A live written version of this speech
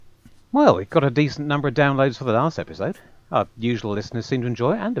Well, we got a decent number of downloads for the last episode. Our usual listeners seem to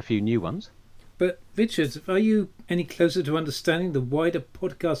enjoy it, and a few new ones. But, Richard, are you any closer to understanding the wider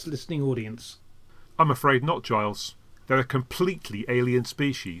podcast listening audience? I'm afraid not, Giles. They're a completely alien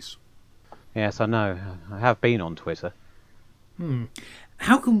species. Yes, I know. I have been on Twitter.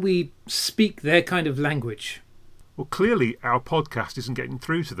 How can we speak their kind of language? Well, clearly our podcast isn't getting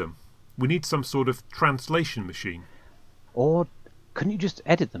through to them. We need some sort of translation machine. Or couldn't you just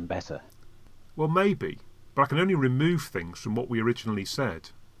edit them better? Well, maybe, but I can only remove things from what we originally said.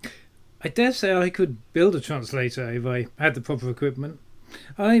 I dare say I could build a translator if I had the proper equipment.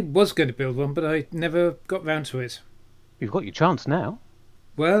 I was going to build one, but I never got round to it. You've got your chance now.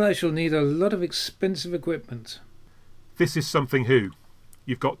 Well, I shall need a lot of expensive equipment. This is Something Who.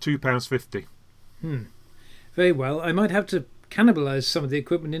 You've got £2.50. Very well. I might have to cannibalise some of the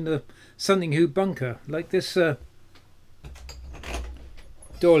equipment in the Something Who bunker, like this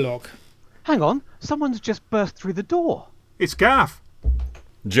door lock. Hang on, someone's just burst through the door. It's Gav!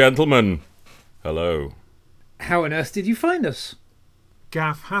 Gentlemen, hello. How on earth did you find us?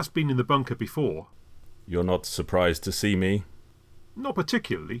 Gav has been in the bunker before. You're not surprised to see me? Not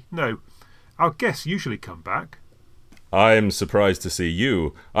particularly, no. Our guests usually come back. I'm surprised to see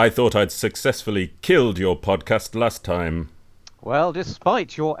you. I thought I'd successfully killed your podcast last time. Well,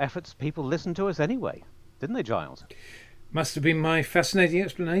 despite your efforts, people listened to us anyway. Didn't they, Giles? Must have been my fascinating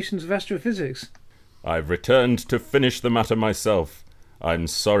explanations of astrophysics. I've returned to finish the matter myself. I'm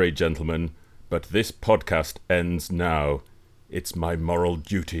sorry, gentlemen, but this podcast ends now. It's my moral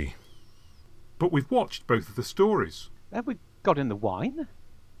duty. But we've watched both of the stories. Have we got in the wine?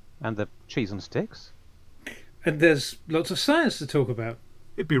 And the cheese and sticks? And there's lots of science to talk about.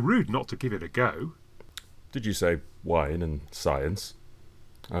 It'd be rude not to give it a go. Did you say wine and science?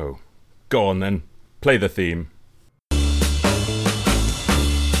 Oh, go on then. Play the theme.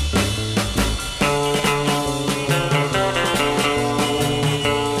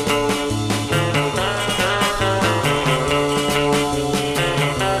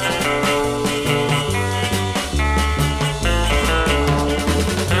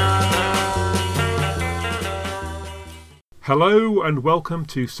 Hello and welcome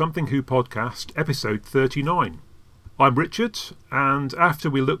to Something Who Podcast, episode 39. I'm Richard, and after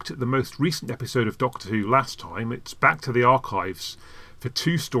we looked at the most recent episode of Doctor Who last time, it's back to the archives for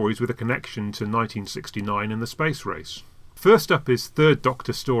two stories with a connection to 1969 and the space race. First up is Third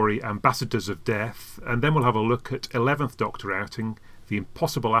Doctor story, Ambassadors of Death, and then we'll have a look at 11th Doctor outing, The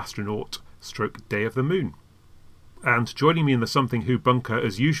Impossible Astronaut / Day of the Moon. And joining me in the Something Who bunker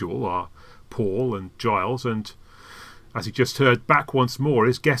as usual are Paul and Giles, and as you just heard, back once more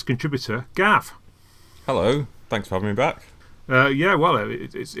is guest contributor Gav. Hello, thanks for having me back.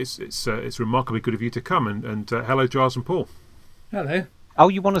 It's remarkably good of you to come, and hello, Giles and Paul. Hello. Oh,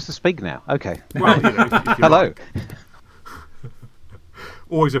 you want us to speak now? Okay. Well, if you Hello. like.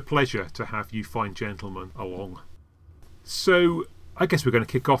 Always a pleasure to have you fine gentlemen along. So, I guess we're going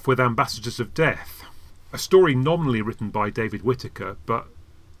to kick off with Ambassadors of Death, a story nominally written by David Whittaker, but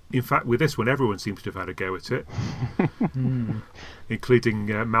in fact, with this one, everyone seems to have had a go at it, including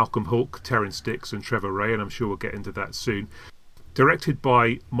Malcolm Hulke, Terence Dix and Trevor Ray, and I'm sure we'll get into that soon. Directed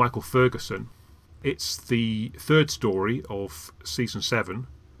by Michael Ferguson, it's the third story of Season 7,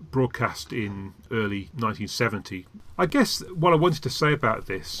 broadcast in early 1970. I guess what I wanted to say about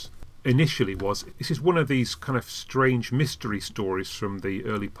this initially was, this is one of these kind of strange mystery stories from the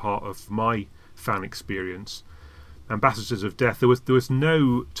early part of my fan experience. Ambassadors of Death, there was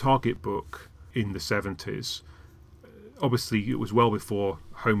no target book in the 70s. Obviously, it was well before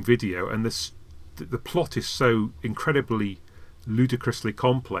home video, and the plot is so incredibly ludicrously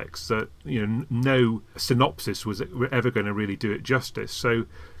complex that no synopsis was ever going to really do it justice. So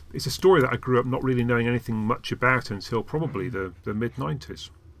it's a story that I grew up not really knowing anything much about until probably the mid-90s.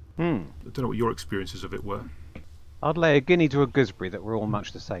 I don't know what your experiences of it were. I'd lay a guinea to a gooseberry that we're all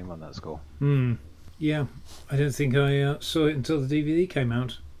much the same on that score. Yeah, I don't think I saw it until the DVD came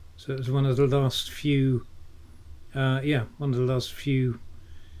out. So it was one of the last few,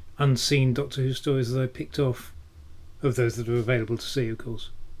 unseen Doctor Who stories that I picked off, of those that are available to see, of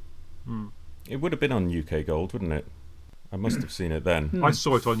course. It would have been on UK Gold, wouldn't it? I must have seen it then. I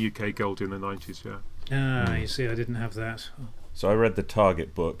saw it on UK Gold in the 90s, yeah. You see, I didn't have that. So I read the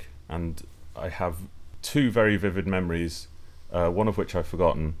target book, and I have two very vivid memories, one of which I've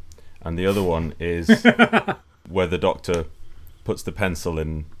forgotten. And the other one is where the Doctor puts the pencil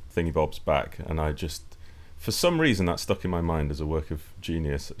in Thingy Bob's back, and I just, for some reason, that stuck in my mind as a work of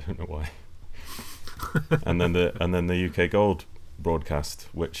genius. I don't know why. and then the UK Gold broadcast,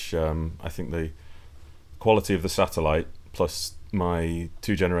 which I think the quality of the satellite plus my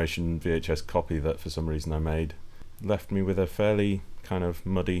 2-generation VHS copy that for some reason I made, left me with a fairly kind of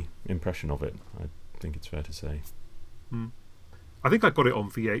muddy impression of it, I think it's fair to say. I think I got it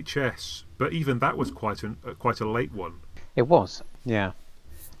on VHS, but even that was quite a late one. It was, yeah.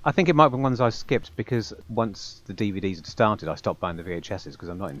 I think it might be ones I skipped because once the DVDs had started, I stopped buying the VHSs because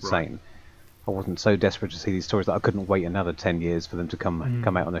I'm not insane. Right. I wasn't so desperate to see these stories that I couldn't wait another 10 years for them to come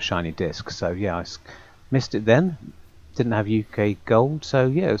out on a shiny disc. So yeah, missed it then. Didn't have UK Gold, so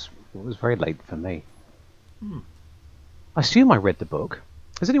yeah, it was very late for me. I assume I read the book.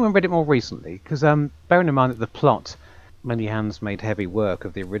 Has anyone read it more recently? Because bearing in mind that the plot, many hands made heavy work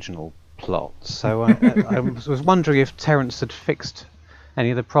of the original plot, so I was wondering if Terence had fixed any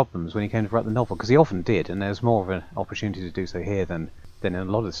of the problems when he came to write the novel, because he often did, and there's more of an opportunity to do so here than in a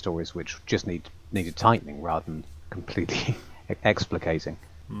lot of the stories which just needed tightening rather than completely explicating.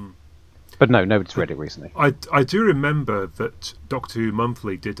 But no, nobody's read it recently. I do remember that Doctor Who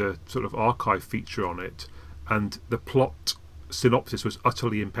Monthly did a sort of archive feature on it, and the plot synopsis was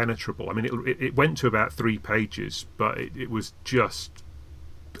utterly impenetrable. I mean, it went to about 3 pages, but it was just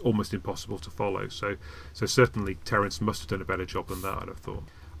almost impossible to follow. So certainly Terence must have done a better job than that, I'd have thought.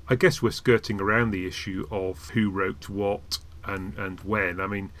 I guess we're skirting around the issue of who wrote what and when. I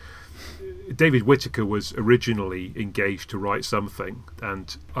mean, David Whittaker was originally engaged to write something,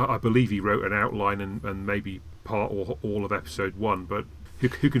 and I believe he wrote an outline and maybe part or all of episode 1, but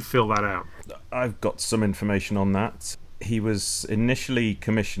who can fill that out? I've got some information on that. He was initially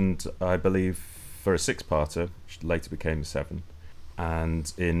commissioned, I believe, for a 6-parter, which later became a 7.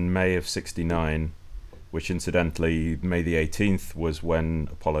 And in May of 69, which incidentally, May the 18th was when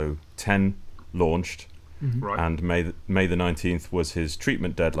Apollo 10 launched, Right. and May the 19th was his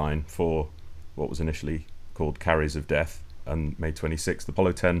treatment deadline for what was initially called Carriers of Death, and May 26th,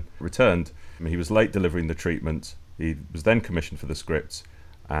 Apollo 10 returned. I mean, he was late delivering the treatment. He was then commissioned for the script,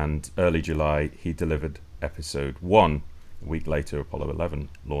 and early July he delivered episode 1. A week later, Apollo 11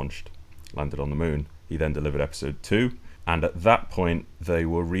 launched, landed on the moon. He then delivered episode 2, and at that point they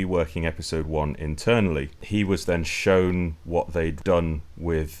were reworking episode 1 internally. He was then shown what they'd done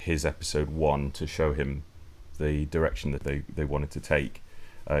with his episode 1 to show him the direction that they wanted to take,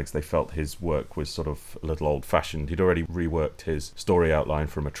 because they felt his work was sort of a little old-fashioned. He'd already reworked his story outline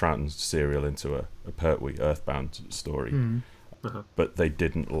from a Troughton serial into a Pertwee Earthbound story. But they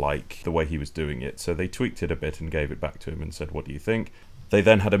didn't like the way he was doing it, so they tweaked it a bit and gave it back to him and said, what do you think? They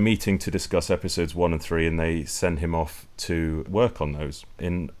then had a meeting to discuss episodes 1 and 3, and they sent him off to work on those.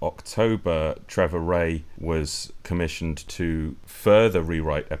 In October, Trevor Ray was commissioned to further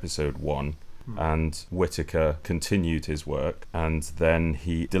rewrite episode 1, and Whittaker continued his work, and then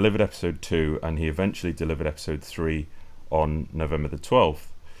he delivered episode 2, and he eventually delivered episode 3 on November the 12th.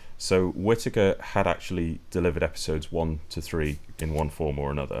 So Whittaker had actually delivered episodes 1 to 3 in one form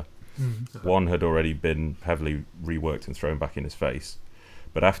or another. One had already been heavily reworked and thrown back in his face.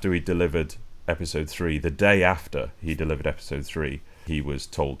 But after he delivered episode 3, the day after he delivered episode 3, he was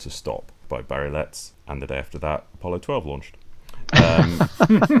told to stop by Barry Letts, and the day after that, Apollo 12 launched.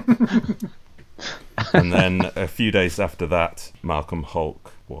 And then a few days after that, Malcolm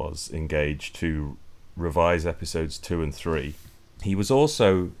Hulke was engaged to revise episodes 2 and 3. He was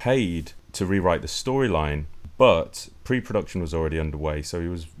also paid to rewrite the storyline, but pre-production was already underway, so he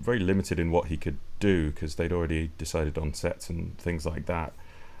was very limited in what he could do because they'd already decided on sets and things like that.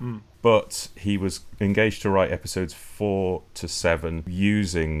 But he was engaged to write episodes 4 to 7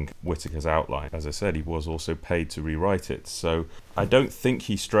 using Whittaker's outline. As I said, he was also paid to rewrite it, so I don't think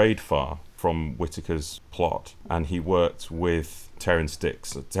he strayed far from Whittaker's plot, and he worked with Terence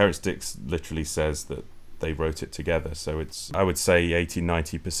Dix. Terence Dix literally says that they wrote it together, so it's, I would say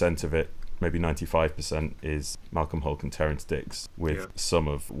 80-90% of it, maybe 95% is Malcolm Hulke and Terence Dix, with some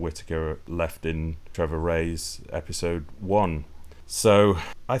of Whittaker left in Trevor Ray's episode 1. So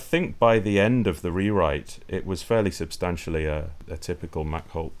I think by the end of the rewrite, it was fairly substantially a typical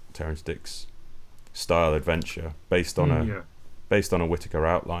Mac Hulke, Terence Dix style adventure based on a Whittaker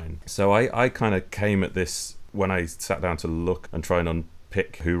outline. So I kind of came at this, when I sat down to look and try and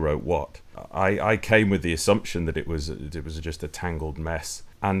unpick who wrote what, I came with the assumption that it was just a tangled mess,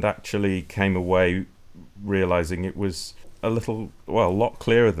 and actually came away realizing it was a lot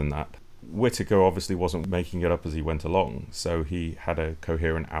clearer than that. Whittaker obviously wasn't making it up as he went along, so he had a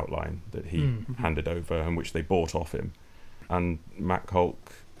coherent outline that he handed over and which they bought off him. And Mac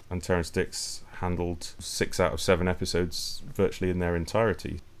Hulke and Terence Dix handled 6 out of 7 episodes virtually in their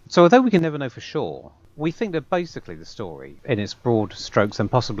entirety. So although we can never know for sure, we think that basically the story, in its broad strokes and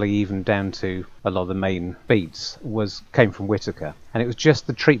possibly even down to a lot of the main beats, came from Whittaker, and it was just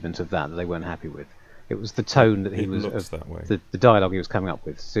the treatment of that they weren't happy with. It was the tone that he It was, looks that way. the dialogue he was coming up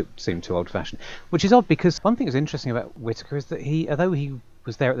with seemed too old-fashioned, which is odd because one thing that's interesting about Whittaker is that although he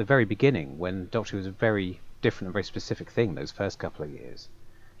was there at the very beginning when Doctor Who was a very different and very specific thing those first couple of years,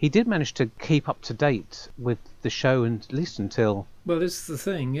 he did manage to keep up to date with the show, and at least until Well, it's the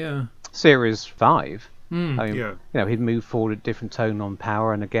thing, yeah. Series 5. Mm. I mean, Yeah. he'd moved forward a different tone on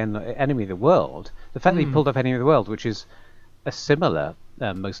Power, and again, Enemy of the World. The fact that he Mm. pulled off Enemy of the World, which is a similar,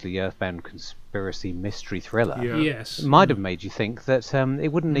 mostly Earthbound conspiracy mystery thriller, Yeah. Yes. might have made you think that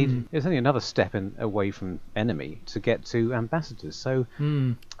it wouldn't need. It's only another step away from Enemy to get to Ambassadors. So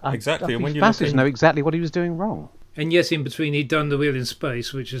Mm. Exactly, and when it's you fascinating look to know exactly what he was doing wrong. And yes, in between he'd done The Wheel in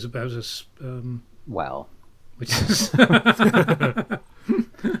Space, which is about us. Well, Which is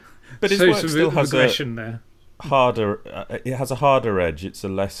But his so work some still has a regression there. harder. It has a harder edge. It's a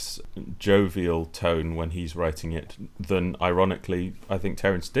less jovial tone when he's writing it than, ironically, I think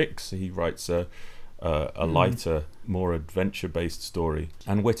Terrance Dicks. He writes a lighter, more adventure-based story,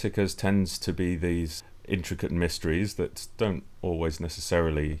 and Whittaker's tends to be these intricate mysteries that don't always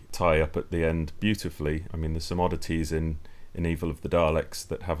necessarily tie up at the end beautifully. I mean, there's some oddities in Evil of the Daleks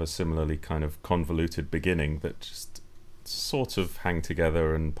that have a similarly kind of convoluted beginning that just sort of hang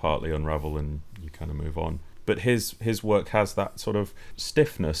together and partly unravel, and you kind of move on. But his work has that sort of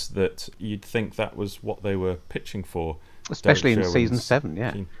stiffness that you'd think that was what they were pitching for. especially in Derek season Sherwin's 7,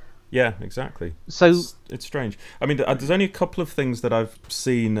 yeah. team. Yeah, exactly. So It's strange. I mean, there's only a couple of things that I've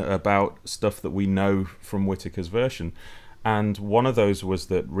seen about stuff that we know from Whittaker's version, and one of those was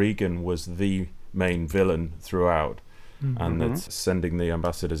that Regan was the main villain throughout, and that sending the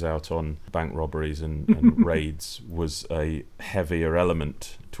ambassadors out on bank robberies and raids was a heavier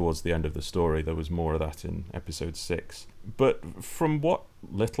element towards the end of the story. There was more of that in episode 6. But from what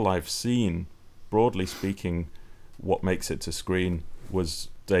little I've seen, broadly speaking, what makes it to screen was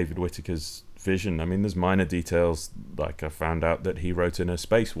David Whittaker's vision. I mean, there's minor details, like I found out that he wrote in a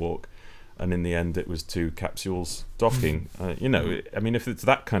spacewalk, and in the end it was 2 capsules docking. I mean, if it's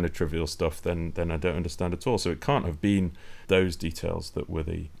that kind of trivial stuff, then I don't understand at all. So it can't have been those details that were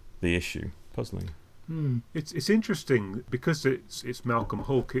the issue. Puzzling. It's interesting because it's Malcolm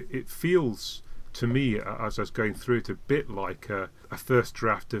Hulke. It feels to me, as I was going through it, a bit like a first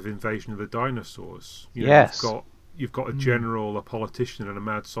draft of Invasion of the Dinosaurs. You know, yes. You've got a general, a politician, and a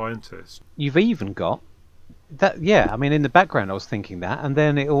mad scientist. You've even got that. Yeah, I mean, in the background, I was thinking that, and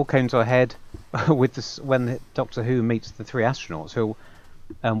then it all came to a head with this when Doctor Who meets the 3 astronauts who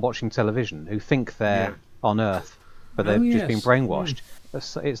are watching television, who think they're on Earth, but they've just been brainwashed.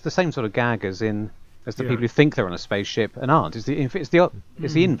 It's the same sort of gag as the people who think they're on a spaceship and aren't. It's the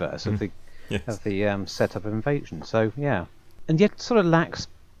inverse of the setup of Invasion. So yeah, and yet sort of lacks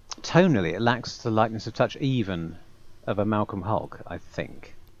tonally. It lacks the lightness of touch even of a Malcolm Hulke, I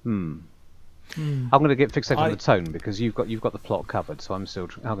think. I'm going to get fixated on the tone because you've got the plot covered. So I'm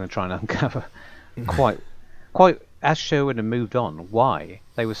going to try and uncover quite as Sherwin had moved on why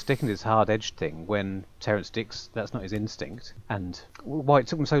they were sticking to this hard-edged thing when Terrance Dicks, that's not his instinct, and why it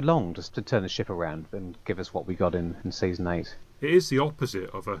took them so long just to turn the ship around and give us what we got in season 8. It is the opposite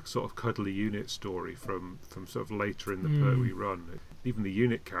of a sort of cuddly unit story from sort of later in the Pertwee run. Even the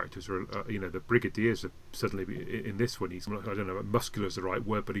unit characters are, the brigadiers are suddenly in this one. He's, I don't know, muscular is the right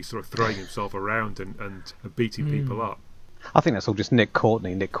word, but he's sort of throwing himself around and beating people up. I think that's all just Nick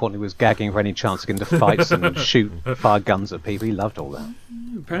Courtney. Nick Courtney was gagging for any chance to get into fights and fire guns at people. He loved all that.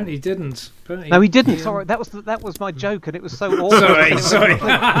 Apparently he didn't. No, he didn't. Sorry, that was my joke, and it was so awful. Sorry.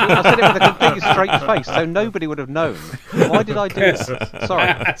 I said it with a completely straight face, so nobody would have known. Why did I do that?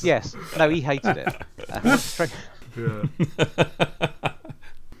 Sorry. Yes. No, he hated it.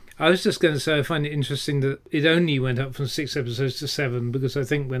 I was just going to say I find it interesting that it only went up from 6 episodes to 7 because I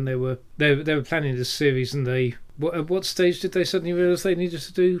think when they were planning this series and at what stage did they suddenly realise they needed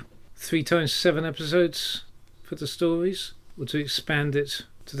to do 3 times 7 episodes for the stories or to expand it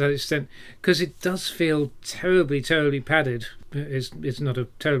to that extent, because it does feel terribly, terribly padded. It's not a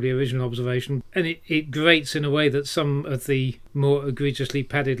terribly original observation, and it grates in a way that some of the more egregiously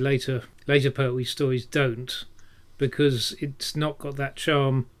padded later Pertwee stories don't, because it's not got that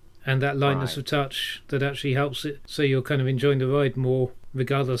charm and that lightness of touch that actually helps it, so you're kind of enjoying the ride more,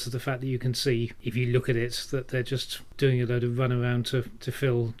 regardless of the fact that you can see, if you look at it, that they're just doing a load of run around to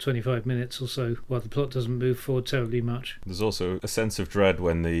fill 25 minutes or so, while the plot doesn't move forward terribly much. There's also a sense of dread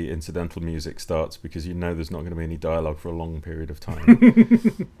when the incidental music starts, because you know there's not going to be any dialogue for a long period of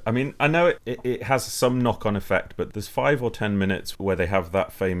time. I mean, I know it has some knock-on effect, but there's 5 or 10 minutes where they have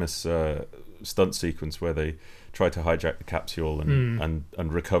that famous stunt sequence where they try to hijack the capsule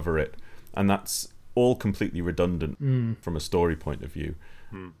and recover it, and that's all completely redundant from a story point of view,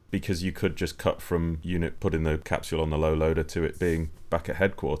 because you could just cut from unit putting the capsule on the low loader to it being back at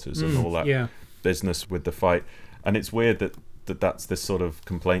headquarters and all that business with the fight. And it's weird that's this sort of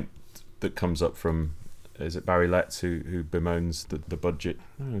complaint that comes up from, is it Barry Letts who bemoans the budget?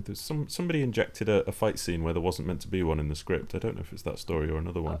 No, there's somebody injected a fight scene where there wasn't meant to be one in the script. I don't know if it's that story or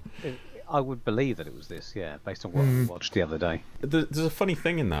another one. I would believe that it was this, based on what I watched the other day. There's a funny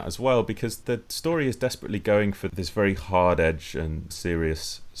thing in that as well, because the story is desperately going for this very hard edge and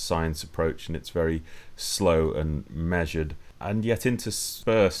serious science approach, and it's very slow and measured. And yet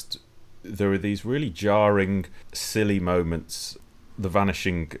interspersed, there are these really jarring, silly moments, the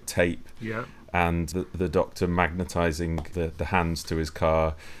vanishing tape, and the Doctor magnetising the hands to his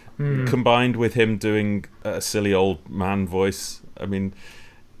car, combined with him doing a silly old man voice. I mean...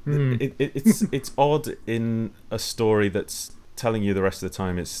 It's odd in a story that's telling you the rest of the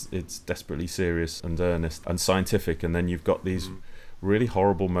time it's desperately serious and earnest and scientific, and then you've got these really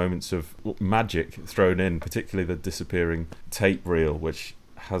horrible moments of magic thrown in, particularly the disappearing tape reel, which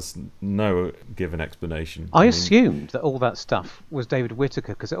has no given explanation. I assumed that all that stuff was David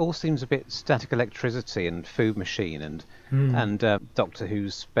Whittaker, because it all seems a bit Static Electricity and Food Machine and Doctor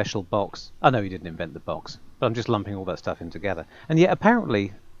Who's special box. I know he didn't invent the box, but I'm just lumping all that stuff in together. And yet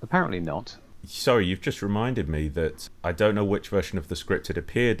apparently not. Sorry, you've just reminded me that I don't know which version of the script it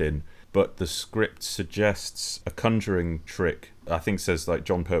appeared in, but the script suggests a conjuring trick. I think it says like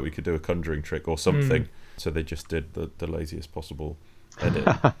John Pertwee could do a conjuring trick or something. So they just did the laziest possible edit.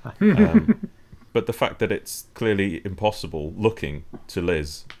 But the fact that it's clearly impossible looking to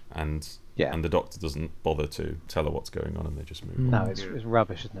Liz and the Doctor doesn't bother to tell her what's going on, and they just move on. No, it's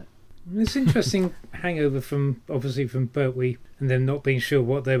rubbish, isn't it? It's interesting hangover from Pertwee and them not being sure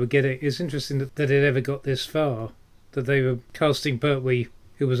what they were getting. It's interesting that it ever got this far, that they were casting Pertwee,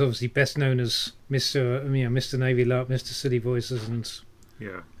 who was obviously best known as Mr. Navy Lark, Mr. Silly Voices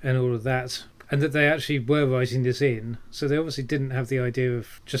and all of that, and that they actually were writing this in, so they obviously didn't have the idea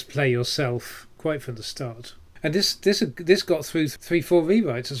of just play yourself quite from the start. And this got through 3-4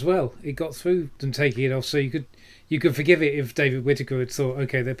 rewrites as well. It got through them taking it off, so you could forgive it if David Whittaker had thought,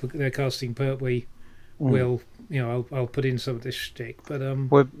 okay, they're casting Pertwee. I'll put in some of this shtick. But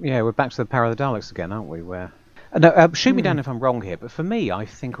we're back to the Power of the Daleks again, aren't we? Where shoot me down if I'm wrong here, but for me, I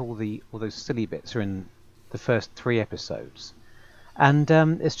think all those silly bits are in the first 3 episodes, and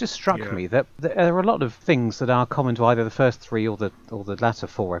it's just struck me that there are a lot of things that are common to either the first 3 or the latter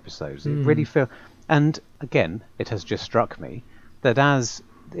 4 episodes. It really feel. And again, it has just struck me that as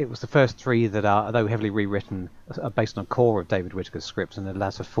it was the first 3 that are, though heavily rewritten, are based on a core of David Whittaker's scripts, and the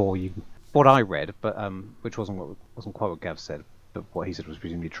latter 4, what I read, but which wasn't quite what Gav said, but what he said was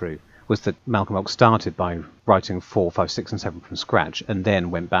presumably true, was that Malcolm Oakes started by writing 4, 5, 6, and 7 from scratch, and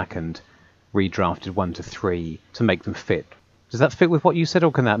then went back and redrafted 1 to 3 to make them fit. Does that fit with what you said,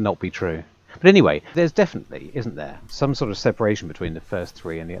 or can that not be true? But anyway, there's definitely, isn't there, some sort of separation between the first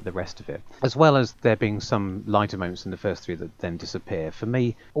 3 and the rest of it, as well as there being some lighter moments in the first 3 that then disappear. For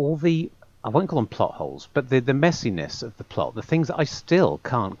me, all the, I won't call them plot holes, but the messiness of the plot, the things that I still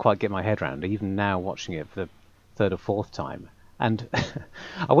can't quite get my head around, even now watching it for the 3rd or 4th time. And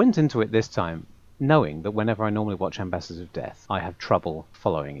I went into it this time knowing that whenever I normally watch Ambassadors of Death, I have trouble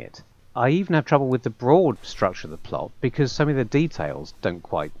following it. I even have trouble with the broad structure of the plot, because some of the details don't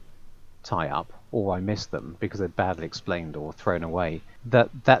quite tie up, or I miss them because they're badly explained or thrown away. That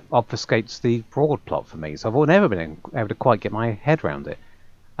obfuscates the broad plot for me, so I've never been able to quite get my head around it.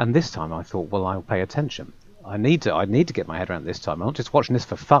 And this time I thought, well, I'll pay attention. I need to get my head around it this time. I'm not just watching this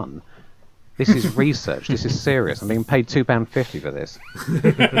for fun. This is research. This is serious. I'm being paid £2.50 for this.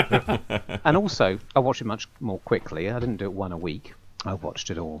 And also, I watched it much more quickly. I didn't do it 1 a week. I watched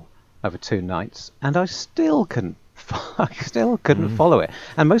it all over 2 nights, and I still couldn't follow it.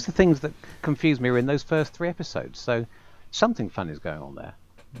 And most of the things that confused me are in those first 3 episodes. So something fun is going on there.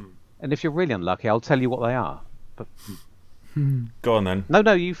 And if you're really unlucky, I'll tell you what they are. But go on then.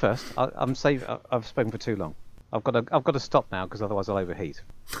 No, you first. I'm safe. I've spoken for too long. I've got to stop now, because otherwise I'll overheat.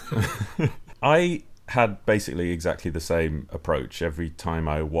 I had basically exactly the same approach. Every time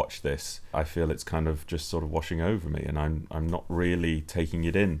I watch this, I feel it's kind of just sort of washing over me, and I'm not really taking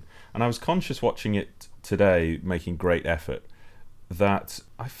it in. And I was conscious watching it today, making great effort, that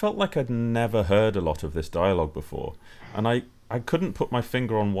I felt like I'd never heard a lot of this dialogue before. And I couldn't put my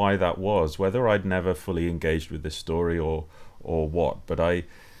finger on why that was, whether I'd never fully engaged with this story or what. But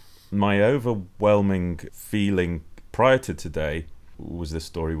my overwhelming feeling prior to today was this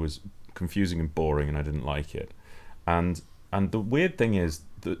story was confusing and boring, and I didn't like it. And the weird thing is,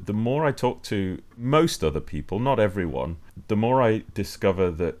 the more I talk to most other people, not everyone, the more I discover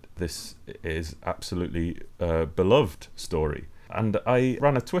that this is absolutely a beloved story. And I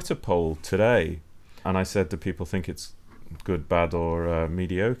ran a Twitter poll today, and I said, do people think it's good, bad, or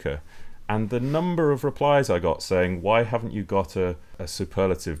mediocre? And the number of replies I got saying, why haven't you got a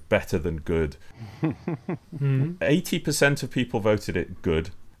superlative better than good? 80% of people voted it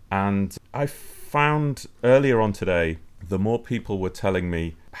good. And I found earlier on today, the more people were telling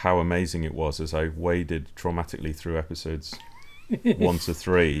me how amazing it was as I waded traumatically through episodes 1 to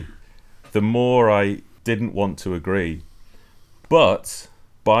 3, the more I didn't want to agree. But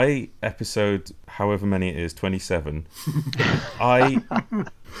by episode, however many it is, 27, I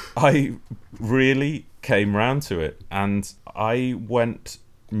really came round to it, and I went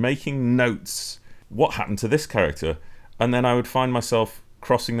making notes. What happened to this character? And then I would find myself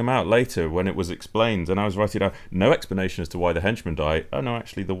crossing them out later when it was explained, and I was writing down no explanation as to why the henchman died. Oh no,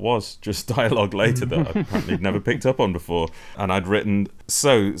 actually there was just dialogue later that I apparently never picked up on before, and I'd written,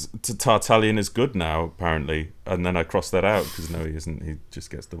 so Tartalion is good now apparently, and then I crossed that out because no, he isn't, he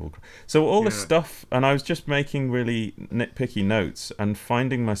just gets double. So all this stuff, and I was just making really nitpicky notes and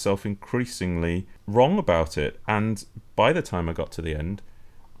finding myself increasingly wrong about it, and by the time I got to the end,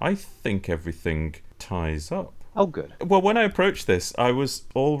 I think everything ties up. Oh, good. Well, when I approached this, I was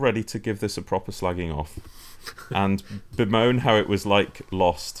all ready to give this a proper slagging off and bemoan how it was like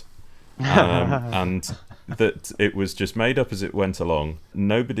Lost, and that it was just made up as it went along.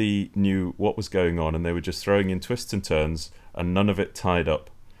 Nobody knew what was going on, and they were just throwing in twists and turns, and none of it tied up.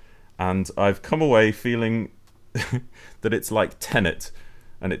 And I've come away feeling that it's like Tenet,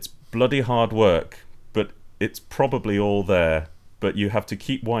 and it's bloody hard work, but it's probably all there, but you have to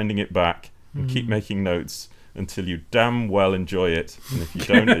keep winding it back and keep making notes until you damn well enjoy it, and if you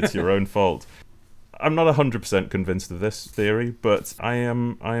don't, it's your own fault. I'm not 100% convinced of this theory, but I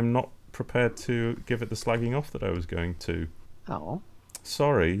am not prepared to give it the slagging off that I was going to. Oh.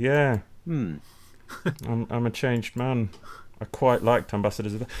 Sorry, yeah. I'm a changed man. I quite liked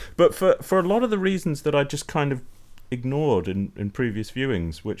Ambassadors of the... But for a lot of the reasons that I just kind of ignored in previous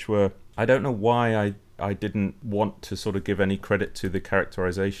viewings, which were, I don't know why I didn't want to sort of give any credit to the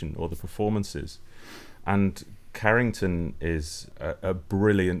characterization or the performances. And Carrington is a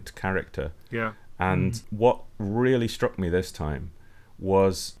brilliant character. Yeah. And what really struck me this time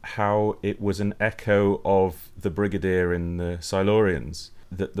was how it was an echo of the Brigadier in the Silurians,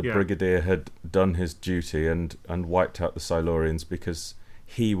 that the Brigadier had done his duty and wiped out the Silurians because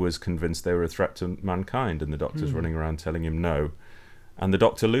he was convinced they were a threat to mankind, and the Doctor's running around telling him no. And the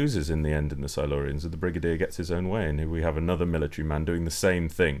Doctor loses in the end in the Silurians, and the Brigadier gets his own way, and here we have another military man doing the same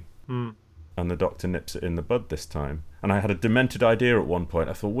thing. And the Doctor nips it in the bud this time. And I had a demented idea at one point.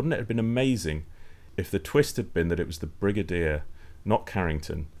 I thought, wouldn't it have been amazing if the twist had been that it was the Brigadier, not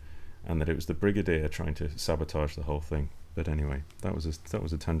Carrington, and that it was the Brigadier trying to sabotage the whole thing. But anyway, that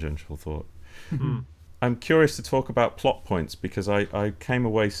was a tangential thought. I'm curious to talk about plot points, because I came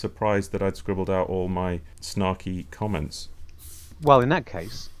away surprised that I'd scribbled out all my snarky comments. Well, in that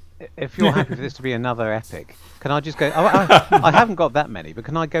case, if you're happy for this to be another epic, can I just go... I haven't got that many, but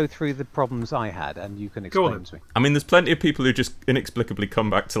can I go through the problems I had and you can explain to me? I mean, there's plenty of people who just inexplicably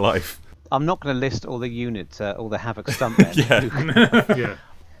come back to life. I'm not going to list all the units, all the Havoc stuntmen. Yeah.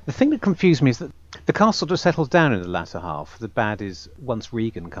 The thing that confused me is that the castle just settles down in the latter half. The bad is once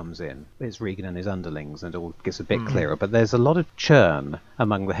Regan comes in. It's Regan and his underlings, and it all gets a bit clearer. But there's a lot of churn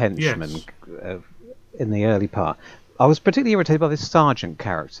among the henchmen in the early part. I was particularly irritated by this sergeant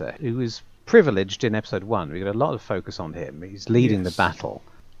character, who was privileged in episode 1. We got a lot of focus on him. He's leading the battle.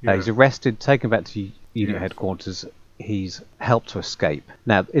 He's arrested, taken back to unit headquarters. He's helped to escape.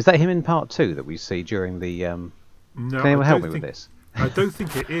 Now, is that him in part 2 that we see during the... No, can anyone help me with this? I don't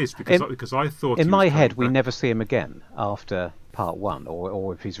think it is, because I thought... In my head, we never see him again after part 1,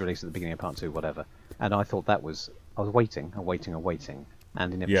 or if he's released at the beginning of part 2, whatever. And I thought that was... I was waiting,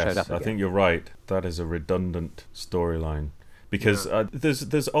 and he never showed up again. I think you're right. That is a redundant storyline. Because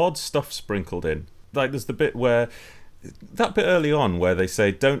there's odd stuff sprinkled in. Like, there's the bit where... That bit early on where they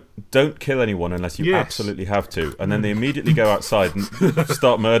say, don't kill anyone unless you absolutely have to. And then they immediately go outside and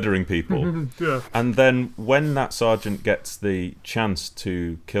start murdering people. And then when that sergeant gets the chance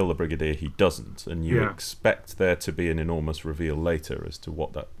to kill the Brigadier, he doesn't. And you expect there to be an enormous reveal later as to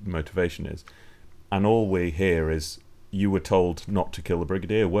what that motivation is. And all we hear is, you were told not to kill the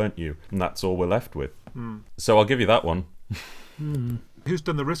Brigadier, weren't you? And that's all we're left with. So I'll give you that one. Who's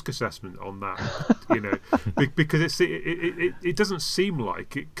done the risk assessment on that? Because it doesn't seem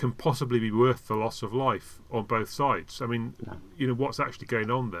like it can possibly be worth the loss of life on both sides. I mean, what's actually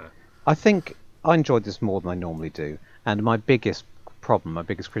going on there? I think I enjoyed this more than I normally do, and my biggest problem, my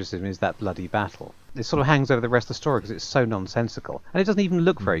biggest criticism, is that bloody battle. It sort of hangs over the rest of the story because it's so nonsensical. And it doesn't even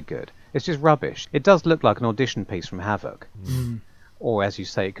look very good. It's just rubbish. It does look like an audition piece from Havoc. Or, as you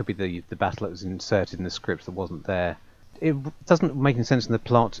say, it could be the battle that was inserted in the script that wasn't there. It doesn't make any sense in the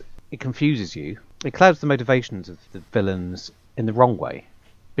plot. It confuses you. It clouds the motivations of the villains in the wrong way.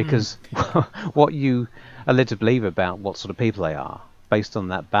 Because what you are led to believe about what sort of people they are, based on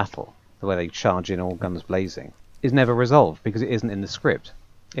that battle, the way they charge in all guns blazing, is never resolved because it isn't in the script.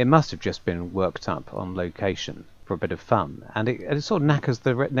 It must have just been worked up on location for a bit of fun, and it sort of knackers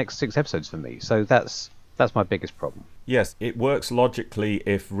the next 6 episodes for me. So that's my biggest problem. Yes, it works logically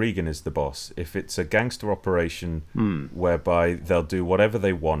if Regan is the boss. If it's a gangster operation whereby they'll do whatever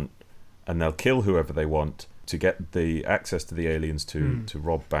they want and they'll kill whoever they want to get the access to the aliens to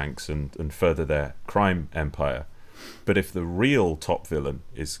rob banks and further their crime empire. But if the real top villain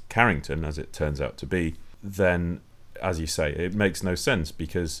is Carrington, as it turns out to be, then, as you say, it makes no sense,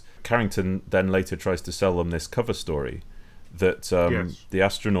 because Carrington then later tries to sell them this cover story that the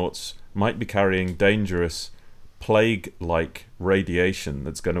astronauts might be carrying dangerous plague-like radiation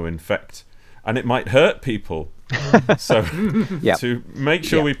that's going to infect, and it might hurt people. So to make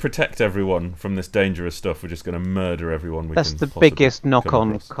sure we protect everyone from this dangerous stuff, we're just going to murder everyone we That's can the possibly biggest knock-on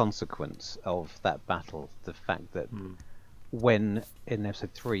across. consequence of that battle. The fact that when, in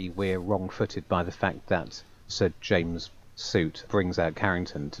episode 3, we're wrong-footed by the fact that Sir James Suit brings out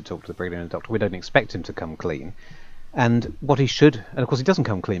Carrington to talk to the Brigadier and the Doctor, we don't expect him to come clean. And what he should, and of course he doesn't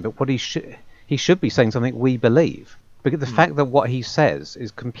come clean, but what he should be saying something we believe. Because the fact that what he says is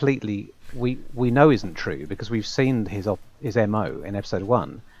completely, we know isn't true, because we've seen his MO in episode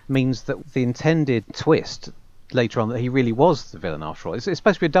 1, means that the intended twist later on, that he really was the villain after all. It's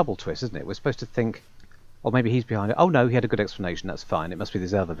supposed to be a double twist, isn't it? We're supposed to think, or maybe he's behind it. Oh no, he had a good explanation, that's fine. It must be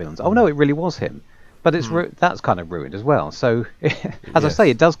these other villains. Oh no, it really was him. But it's that's kind of ruined as well. So, as I say,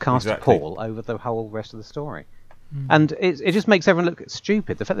 it does cast a pall over the whole rest of the story. And it just makes everyone look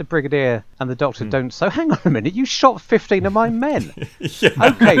stupid. The fact that Brigadier and the Doctor don't... So hang on a minute, you shot 15 of my men.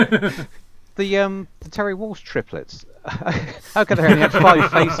 Okay. The Terry Walsh triplets. Okay, they only had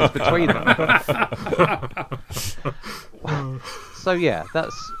 5 faces between them. So yeah,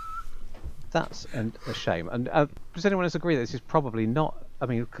 that's a shame. And does anyone else agree that this is probably not... I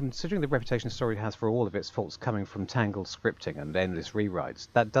mean, considering the reputation the story has for all of its faults coming from tangled scripting and endless rewrites,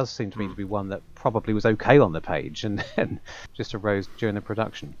 that does seem to me to be one that probably was okay on the page and just arose during the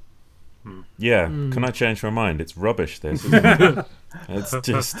production. Yeah, can I change my mind? It's rubbish, this, isn't it? It's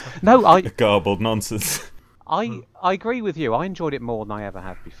just garbled nonsense. I agree with you. I enjoyed it more than I ever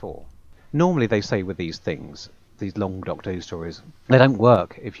have before. Normally they say with these things, these long Doctor Who stories, they don't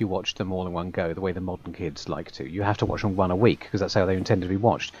work if you watch them all in one go, the way the modern kids like to. You have to watch them one a week, because that's how they're intended to be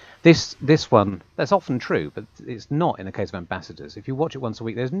watched. This one, that's often true, but it's not in the case of Ambassadors. If you watch it once a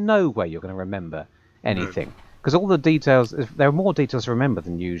week, there's no way you're going to remember anything. Because all the details, there are more details to remember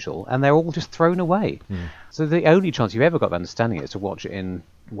than usual, and they're all just thrown away. So the only chance you've ever got of understanding it is to watch it in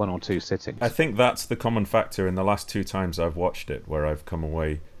 1 or 2 sittings. I think that's the common factor in the last 2 times I've watched it, where I've come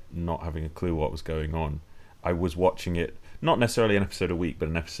away not having a clue what was going on. I was watching it, not necessarily an episode a week, but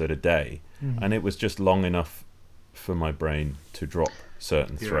an episode a day, and it was just long enough for my brain to drop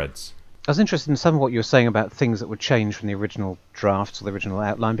certain threads. I was interested in some of what you were saying about things that would change from the original drafts or the original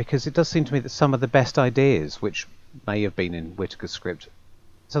outline, because it does seem to me that some of the best ideas, which may have been in Whittaker's script,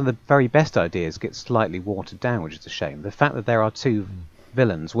 some of the very best ideas get slightly watered down, which is a shame. The fact that there are 2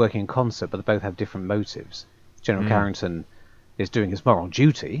 villains working in concert, but they both have different motives. General Carrington is doing his moral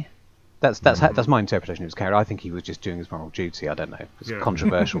duty. That's my interpretation of his character. I think he was just doing his moral duty. I don't know. It's a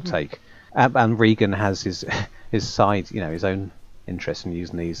controversial take. And Regan has his side, his own interest in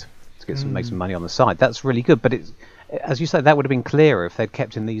using these to get make some money on the side. That's really good. But it's, as you say, that would have been clearer if they'd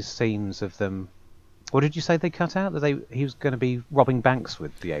kept in these scenes of them. What did you say they cut out? That he was going to be robbing banks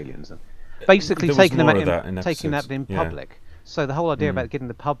with the aliens, and basically taking them in public. So the whole idea about getting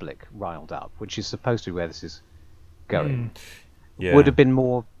the public riled up, which is supposed to be where this is going, would have been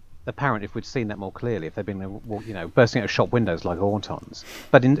more apparent if we'd seen that more clearly, if they'd been bursting out of shop windows like autons.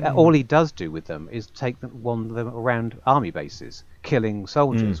 But all he does do with them is take them around army bases, killing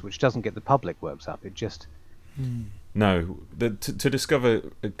soldiers, which doesn't get the public worked up. It just... No, to discover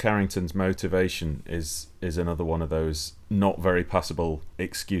Carrington's motivation is another one of those not very passable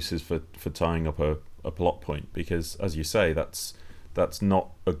excuses for tying up a plot point, because, as you say, that's not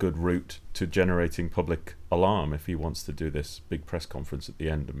a good route to generating public alarm. If he wants to do this big press conference at the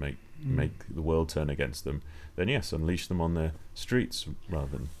end and make the world turn against them, then yes, unleash them on the streets rather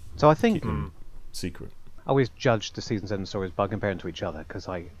than keep them secret. I always judge the season 7 stories by comparing to each other, because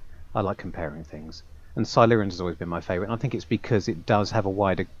I like comparing things. And Silurians has always been my favourite, and I think it's because it does have a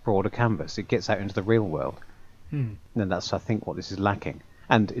wider, broader canvas. It gets out into the real world. And that's, I think, what this is lacking.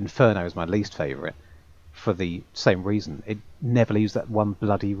 And Inferno is my least favourite for the same reason. It never leaves that one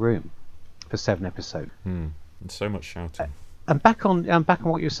bloody room for 7 episodes. And so much shouting. And back on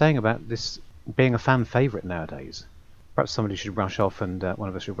what you were saying about this being a fan favourite nowadays. Perhaps somebody should rush off, and one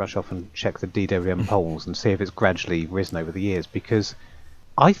of us should rush off and check the DWM polls and see if it's gradually risen over the years, because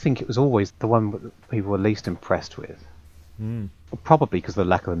I think it was always the one that people were least impressed with. Probably because of the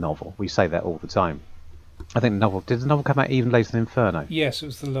lack of the novel. We say that all the time. I think did the novel come out even later than Inferno? Yes, it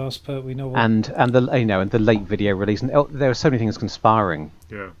was the last Pertwee novel. And the late video release, and there are so many things conspiring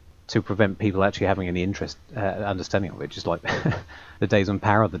Yeah. to prevent people actually having any interest, understanding of it. Just like the days when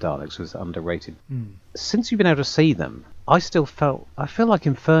Power of the Daleks was underrated. Since you've been able to see them, I feel like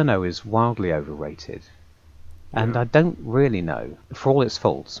Inferno is wildly overrated, and I don't really know, for all its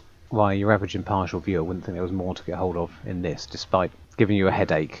faults, why your average impartial viewer wouldn't think there was more to get hold of in this, despite giving you a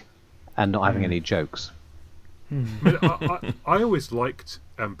headache and not having any jokes. I mean, I always liked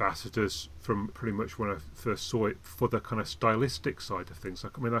Ambassadors from pretty much when I first saw it for the kind of stylistic side of things.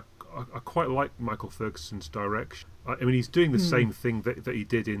 Like, I mean, I quite like Michael Ferguson's direction. I mean, he's doing the same thing that he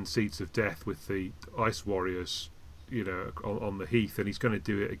did in Seeds of Death with the Ice Warriors, you know, on the Heath, and he's going to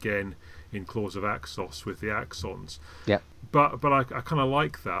do it again in Claws of Axos with the Axons. Yeah. But I kind of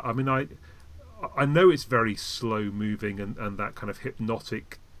like that. I mean, I know it's very slow moving, and that kind of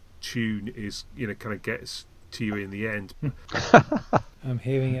hypnotic tune is, you know, kind of gets to you in the end. I'm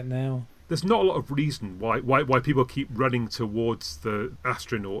hearing it now. There's not a lot of reason why people keep running towards the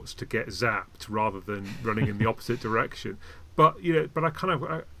astronauts to get zapped rather than running in the opposite direction. But you know, but I kind of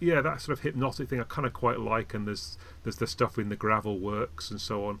that sort of hypnotic thing I kind of quite like, and there's the stuff in the gravel works and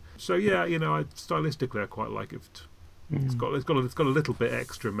so on. So yeah, you know, stylistically I quite like it. It's got a little bit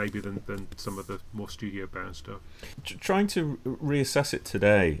extra maybe than some of the more studio bound stuff. Trying to reassess it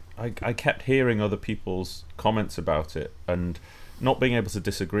today, I kept hearing other people's comments about it and not being able to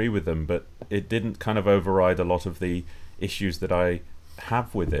disagree with them, but it didn't kind of override a lot of the issues that I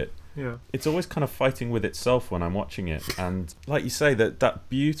have with it. Yeah, it's always kind of fighting with itself when I'm watching it, and like you say, that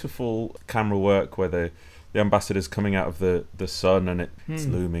beautiful camera work where the ambassador's coming out of the sun and it's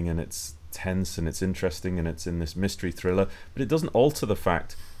looming and it's tense and it's interesting and it's in this mystery thriller, but it doesn't alter the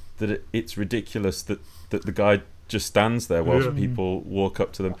fact that it's ridiculous that the guy just stands there whilst people walk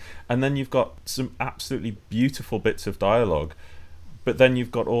up to them. And then you've got some absolutely beautiful bits of dialogue, but then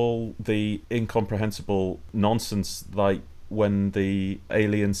you've got all the incomprehensible nonsense, like when the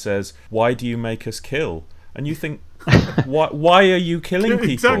alien says, "Why do you make us kill?" And you think, why are you killing people?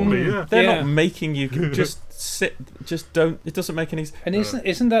 Exactly, yeah. They're not making you just sit, just don't. It doesn't make any sense. And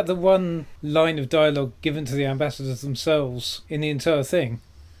isn't that the one line of dialogue given to the ambassadors themselves in the entire thing,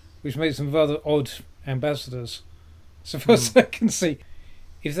 which makes them rather odd ambassadors, so far as I can see?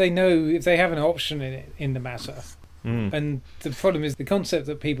 If they have an option in the matter. And the problem is the concept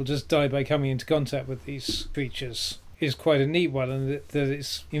that people just die by coming into contact with these creatures is quite a neat one, and that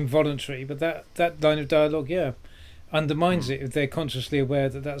it's involuntary. But that line of dialogue, undermines it if they're consciously aware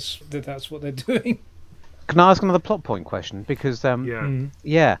that that's what they're doing. Can I ask another plot point question? Because the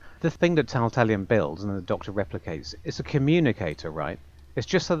thing that Taltalion builds and the Doctor replicates, it's a communicator, right? It's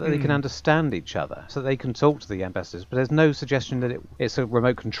just so that they can understand each other, so that they can talk to the ambassadors. But there's no suggestion that it's a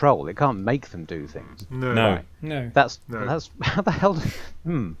remote control. It can't make them do things. No. Right. No. That's how the hell?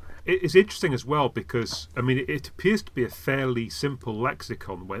 It's interesting as well because, I mean, it appears to be a fairly simple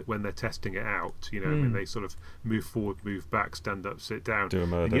lexicon when they're testing it out. You know, I mean, they sort of move forward, move back, stand up, sit down. Do a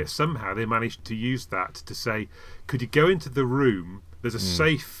murder. And yet somehow they managed to use that to say, could you go into the room? There's a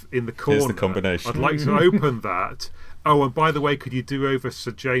safe in the corner. Here's the combination. I'd like to open that. Oh, and by the way, could you do over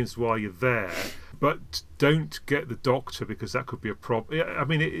Sir James while you're there? But don't get the Doctor because that could be a problem. I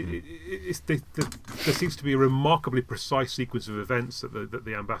mean, there seems to be a remarkably precise sequence of events that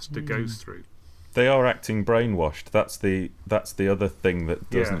the ambassador goes through. They are acting brainwashed. That's the other thing that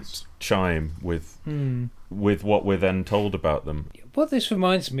doesn't chime with what we're then told about them. What this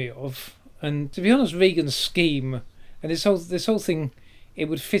reminds me of, and to be honest, Regan's scheme and this whole thing, it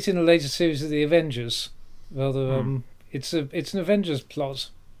would fit in a later series of the Avengers. Rather, it's an Avengers plot.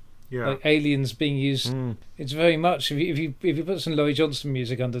 Yeah. Like aliens being used. It's very much if you put some Laurie Johnston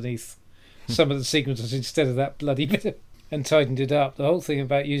music underneath some of the sequences instead of that bloody bit and tightened it up. The whole thing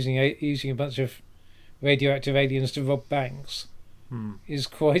about using a bunch of radioactive aliens to rob banks is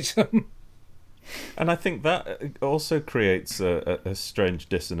quite. And I think that also creates a strange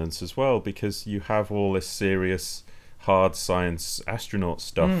dissonance as well, because you have all this serious, hard science astronaut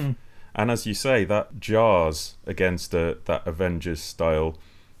stuff, and as you say, that jars against that Avengers style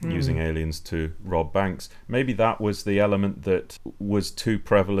using aliens to rob banks. Maybe that was the element that was too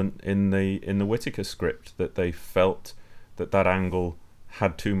prevalent in the Whittaker script, that they felt that angle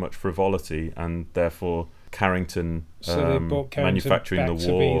had too much frivolity, and therefore Carrington, So they brought Carrington manufacturing back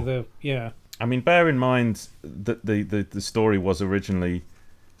the war. to be I mean, bear in mind that the story was originally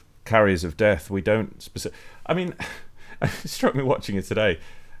Carriers of Death. We don't I mean, it struck me watching it today.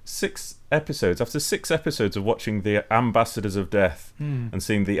 6 episodes. After 6 episodes of watching the Ambassadors of Death and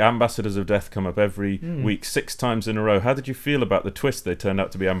seeing the Ambassadors of Death come up every week 6 times in a row, how did you feel about the twist they turned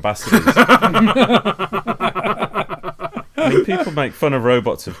out to be ambassadors? I mean, people make fun of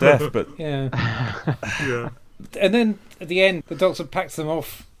robots of death, but yeah. Yeah. And then at the end, the Doctor packs them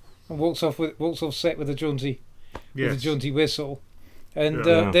off and walks off set with a jaunty whistle. And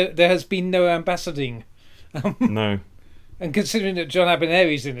there has been no ambassading. no. And considering that John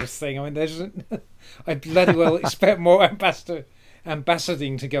Abineri's in this thing, I mean, I bloody well expect more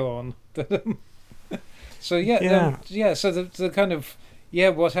ambassading to go on. So so the kind of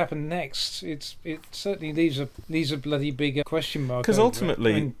what happened next? It certainly leaves a bloody big question mark. Because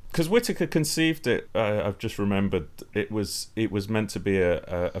ultimately, because Whittaker conceived it, I've just remembered it was meant to be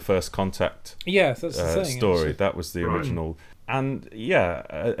a first contact. Yeah, that's the thing. Story. That was the original, and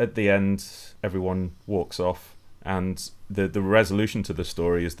at the end, everyone walks off. And the resolution to the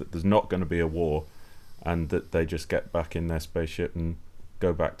story is that there's not going to be a war, and that they just get back in their spaceship and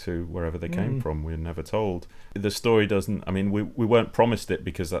go back to wherever they came from. We're never told. The story doesn't... I mean, we weren't promised it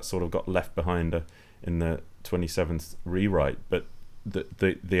because that sort of got left behind in the 27th rewrite, but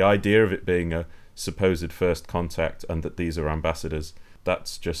the idea of it being a supposed first contact and that these are ambassadors,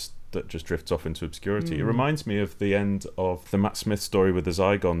 that just drifts off into obscurity. It reminds me of the end of the Matt Smith story with the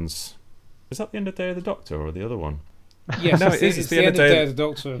Zygons. Is that the end of Day of the Doctor or the other one? Yes, no, it's the end of Day of the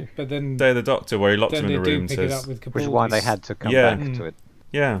Doctor. But then Day of the Doctor, where he locks him in a room, says, which is why they had to come back to it.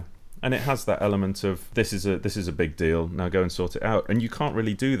 Yeah, and it has that element of this is a big deal. Now go and sort it out, and you can't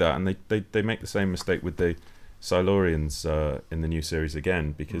really do that. And they make the same mistake with the Silurians in the new series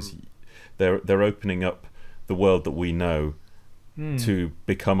again, because they're opening up the world that we know to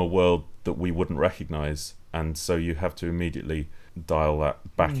become a world that we wouldn't recognise, and so you have to immediately dial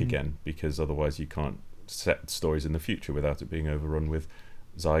that back again, because otherwise you can't set stories in the future without it being overrun with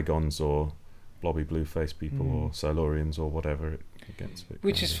Zygons or blobby blue face people or Silurians or whatever. It gets a bit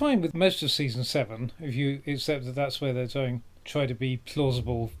which is fine with most of season 7, if you accept that that's where they're try to be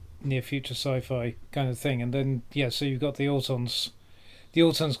plausible near future sci-fi kind of thing. And then so you've got the Autons. The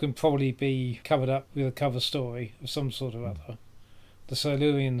Autons can probably be covered up with a cover story of some sort or other. The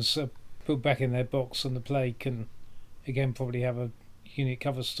Silurians are put back in their box, and the Plague can again probably have a unique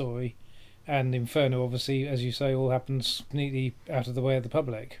cover story, and Inferno obviously, as you say, all happens neatly out of the way of the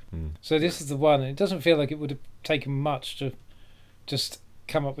public. So this is the one, and it doesn't feel like it would have taken much to just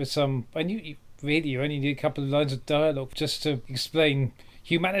come up with some, and you only need a couple of lines of dialogue just to explain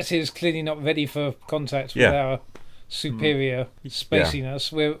humanity is clearly not ready for contact with our superior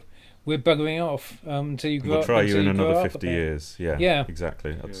spaciness. We're buggering off until you grow up. We'll try you in another 50 years. Yeah,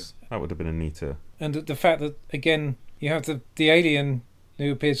 exactly. That would have been a neater. And the fact that again you have the alien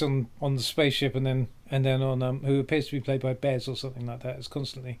who appears on the spaceship, and then on who appears to be played by Bez or something like that. It's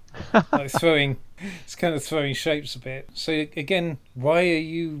constantly like throwing shapes a bit. So again, why are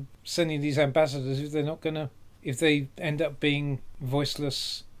you sending these ambassadors if they're not gonna, if they end up being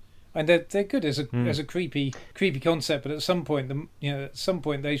voiceless? And they're good as a creepy concept, but at some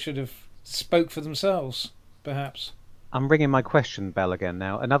point they should have spoke for themselves, perhaps. I'm ringing my question bell again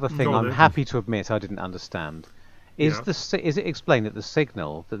now. Another thing I'm happy to admit I didn't understand. Is it explained that the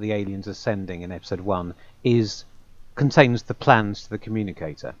signal that the aliens are sending in episode 1 contains the plans to the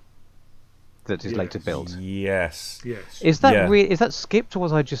communicator that is later built? Yes. Is that is that skipped, or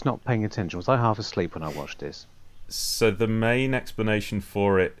was I just not paying attention? Was I half asleep when I watched this? So the main explanation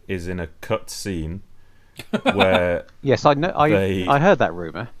for it is in a cut scene where yes, I know. I heard that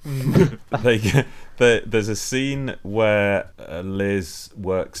rumor. There's a scene where Liz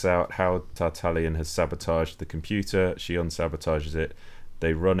works out how Tartalian has sabotaged the computer. She unsabotages it.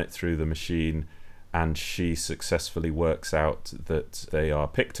 They run it through the machine, and she successfully works out that they are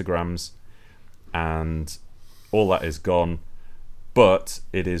pictograms, and all that is gone. But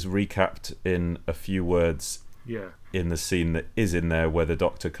it is recapped in a few words. Yeah. In the scene that is in there, where the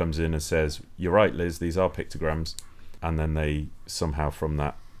Doctor comes in and says, "You're right, Liz, these are pictograms," and then they somehow from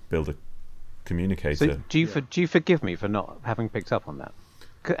that build a communicator. So do you forgive me for not having picked up on that?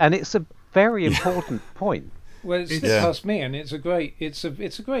 And it's a very important point. Well, it's past me, and it's a great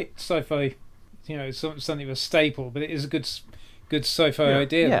sci-fi. It's something of a staple, but it is a good sci-fi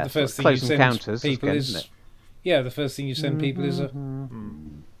idea. Yeah, that the first thing you send people is the first thing you send people is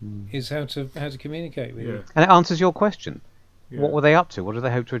is how to communicate with you. And it answers your question. Yeah. What were they up to? What did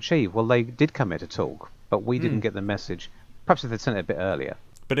they hope to achieve? Well, they did come here to talk, but we didn't get the message. Perhaps if they'd sent it a bit earlier.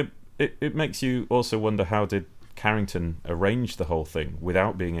 But it makes you also wonder, how did Carrington arrange the whole thing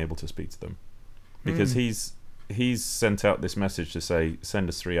without being able to speak to them? Because he's sent out this message to say, send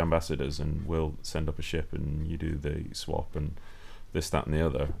us 3 ambassadors and we'll send up a ship and you do the swap and this, that and the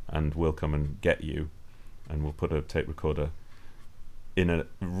other, and we'll come and get you and we'll put a tape recorder in a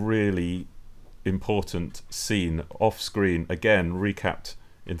really important scene off screen, again recapped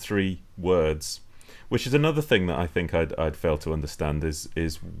in 3 words, which is another thing that I think I'd failed to understand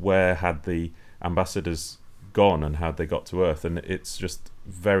is where had the ambassadors gone and how they got to Earth, and it's just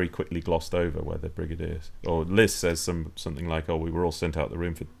very quickly glossed over where the brigadiers, or Liz says something like, oh, we were all sent out the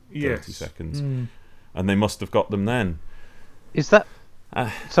room for 30 seconds and they must have got them then. Is that...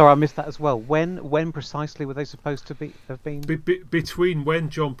 sorry, I missed that as well. When precisely were they supposed to have been? Between when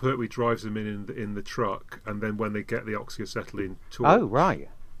John Pertwee drives them in the truck and then when they get the oxyacetylene torch. Oh, right.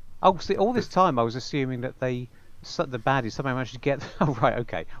 Oh, see, all this time I was assuming that the baddies somehow managed to get... Oh, right,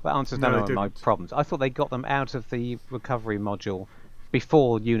 okay. Well, that answers none of my problems. I thought they got them out of the recovery module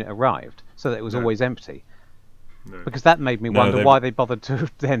before unit arrived, so that it was always empty. No. Because that made me wonder why they bothered to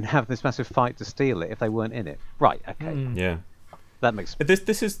then have this massive fight to steal it if they weren't in it. Right, okay. Yeah. That makes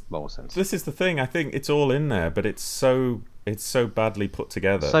this is more sense. This is the thing. I think it's all in there, but it's so badly put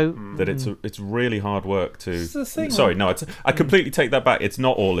together that it's really hard work to. It's the thing. Sorry, no, I completely take that back. It's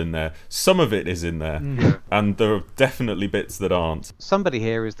not all in there. Some of it is in there, and there are definitely bits that aren't. Somebody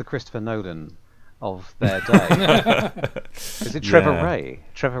here is the Christopher Nolan of their day. Is it Trevor Ray?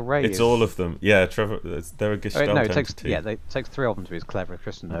 Trevor Ray. It's all of them. Yeah, Trevor. They're a Gestalt entity. It takes 3 of them to be as clever as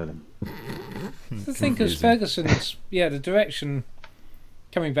Christopher Nolan. The thing is, Ferguson's the direction.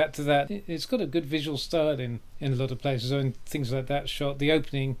 Coming back to that, it's got a good visual style in a lot of places. I mean, things like that shot, the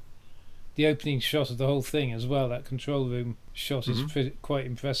opening shot of the whole thing as well. That control room shot is quite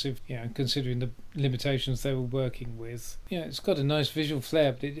impressive. Considering the limitations they were working with. It's got a nice visual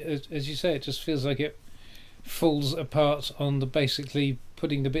flair, but as you say, it just feels like it falls apart on the basically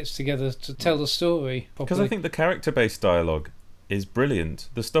putting the bits together to tell the story properly. Because I think the character-based dialogue is brilliant.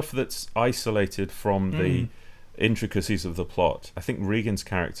 The stuff that's isolated from the intricacies of the plot, I think Regan's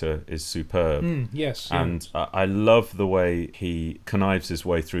character is superb. Yes. And I love the way he connives his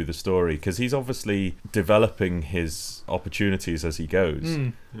way through the story, because he's obviously developing his opportunities as he goes.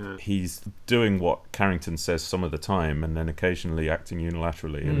 He's doing what Carrington says some of the time, and then occasionally acting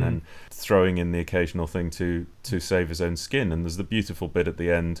unilaterally, and then throwing in the occasional thing to save his own skin. And there's the beautiful bit at the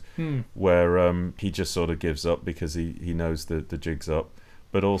end where he just sort of gives up because he knows the jig's up,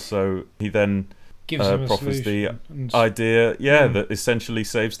 but also he then gives him a proffers solution the idea, that essentially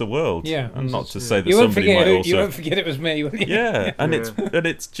saves the world. Yeah, and not to say that you won't somebody might also. You won't forget it was me. Will you? Yeah, and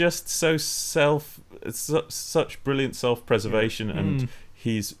it's just so such brilliant self-preservation, and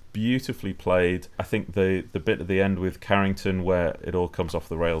he's beautifully played. I think the bit at the end with Carrington where it all comes off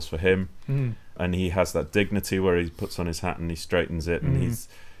the rails for him, and he has that dignity where he puts on his hat and he straightens it, and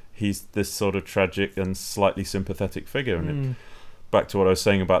he's this sort of tragic and slightly sympathetic figure, and back to what I was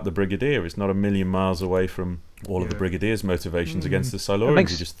saying about the Brigadier, it's not a million miles away from all of the Brigadier's motivations against the Silurians.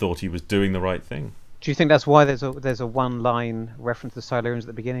 He just thought he was doing the right thing. Do you think that's why there's a one-line reference to the Silurians at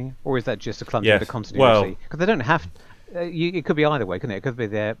the beginning, or is that just a clunky bit of continuity? Because they don't have. It could be either way, couldn't it? It could be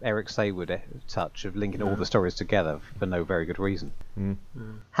the Eric Saywood touch of linking all the stories together for no very good reason.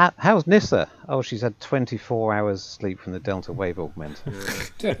 How's Nyssa? Oh, she's had 24 hours sleep from the Delta Wave augment.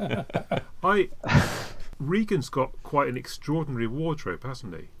 Regan's got quite an extraordinary wardrobe,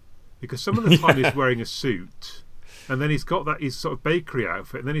 hasn't he? Because some of the time he's wearing a suit, and then he's got his sort of bakery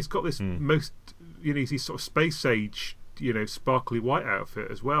outfit, and then he's got this his sort of space age, sparkly white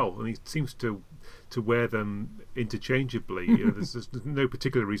outfit as well, and he seems to wear them interchangeably. There's no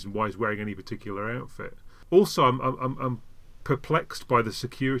particular reason why he's wearing any particular outfit. Also, I'm perplexed by the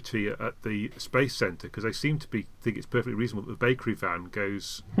security at the space center, because they seem to think it's perfectly reasonable that the bakery van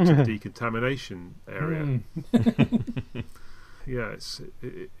goes to the decontamination area.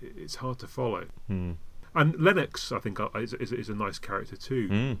 It's hard to follow. And Lennox, I think, is a nice character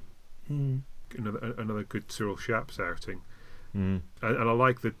too. Another good Cyril Sharps outing. And I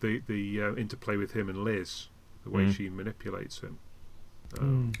like the interplay with him and Liz, the way she manipulates him.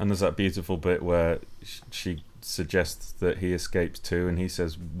 And there's that beautiful bit where she suggests that he escapes too, and he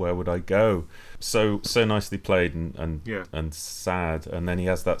says, "Where would I go?" So nicely played and sad, and then he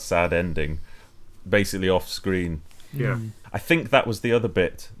has that sad ending, basically off screen. Yeah, I think that was the other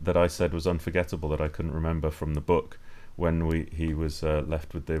bit that I said was unforgettable that I couldn't remember from the book, when he was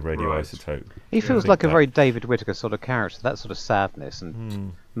left with the radioisotope. He feels like a very David Whittaker sort of character, that sort of sadness,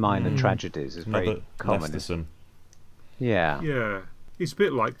 and minor tragedies is very Another common. Lesterson. Yeah. Yeah, he's a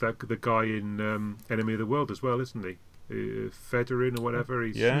bit like the guy in Enemy of the World as well, isn't he? Federin or whatever.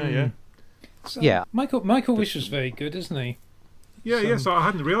 He's, Yeah. So Yeah. Michael Wish was very good, isn't he? So I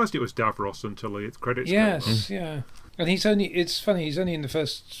hadn't realised it was Davros until the credits came. Yes, yeah. And it's funny, he's only in the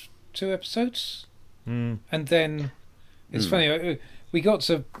first 2 episodes. And then it's funny, I got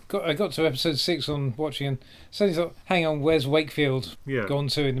to episode 6 on watching and suddenly thought, hang on, where's Wakefield gone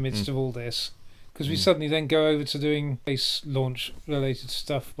to in the midst of all this? Because we suddenly then go over to doing base launch related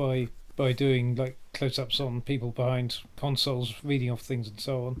stuff by doing like close-ups on people behind consoles reading off things and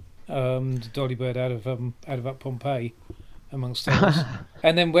so on. Dolly Bird out of Up Pompeii, amongst others.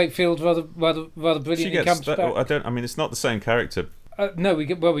 And then Wakefield rather brilliantly comes back. It's not the same character. No, we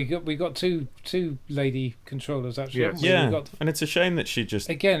got two lady controllers actually. Yes. Yeah, And it's a shame that she just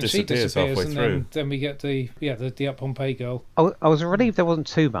she disappears halfway and through. then we get the Up Pompeii girl. I was relieved there wasn't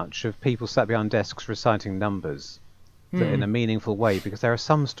too much of people sat behind desks reciting numbers in a meaningful way, because there are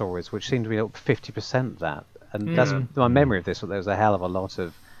some stories which seem to be up 50% that, and that's my memory of this. There was a hell of a lot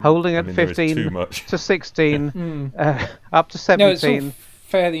of holding at there is 15 too much. to 16, up to 17. No, it's all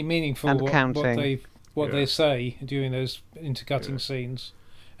fairly meaningful and what counting. they say during those intercutting scenes,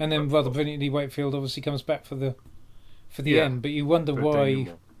 and then rather brilliantly Wakefield obviously comes back for the end. But you wonder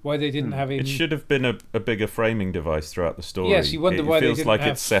why they didn't have him. It should have been a bigger framing device throughout the story. Yes, you wonder why it they feels didn't like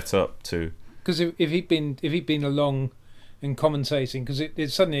have... it's set up to. Because if he'd been along and commentating, because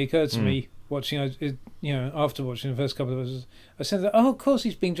it suddenly occurred to me watching, after watching the first couple of episodes, I said that, of course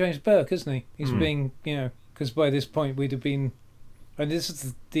he's being James Burke, isn't he? He's being, because by this point we'd have been, and this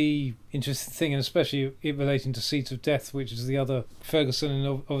is the interesting thing, and especially it relating to Seeds of Death, which is the other Ferguson, and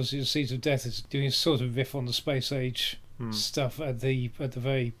obviously Seeds of Death is doing a sort of riff on the space age stuff at the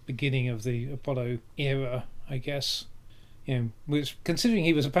very beginning of the Apollo era, I guess. Which, considering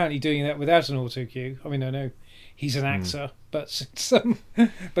he was apparently doing that without an auto cue, I mean, I know he's an actor, but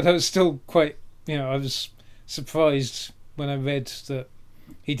I was still quite, I was surprised when I read that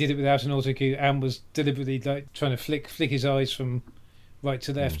he did it without an auto cue and was deliberately like trying to flick his eyes from right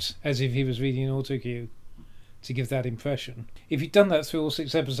to left as if he was reading an auto cue to give that impression. If he'd done that through all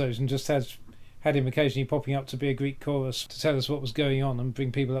 6 episodes and just had him occasionally popping up to be a Greek chorus to tell us what was going on and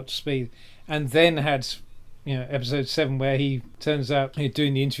bring people up to speed, and then had episode 7 where he turns out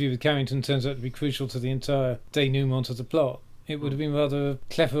doing the interview with Carrington turns out to be crucial to the entire denouement of the plot, it would have been rather a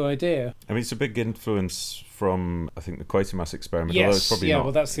clever idea. I mean, it's a big influence from, I think, the Quatermass experiment. Although it's probably not,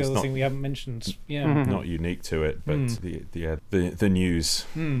 well, that's the other thing we haven't mentioned. Not unique to it, but the news,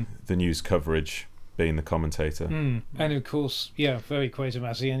 the news coverage being the commentator, and of course, very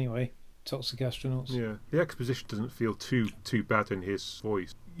Quatermassy anyway. Toxic astronauts. Yeah, the exposition doesn't feel too bad in his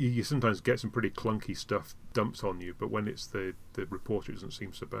voice. You sometimes get some pretty clunky stuff dumped on you, but when it's the reporter, it doesn't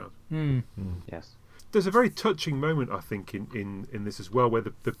seem so bad. Yes. There's a very touching moment, I think, in this as well, where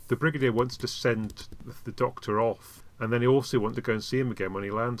the Brigadier wants to send the Doctor off, and then he also wants to go and see him again when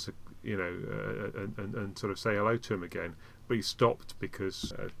he lands, and sort of say hello to him again. But he's stopped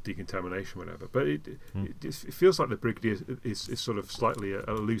because decontamination, whatever. But it feels like the Brigadier is sort of slightly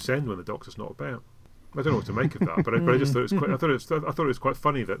a loose end when the Doctor's not about. I don't know what to make of that, but I just thought it was quite. I thought it was quite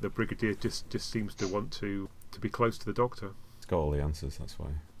funny that the Brigadier just seems to want to be close to the Doctor. It's got all the answers. That's why.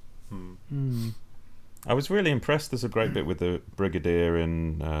 I was really impressed. There's a great bit with the Brigadier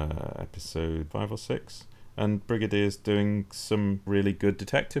in episode 5 or 6, and Brigadier's doing some really good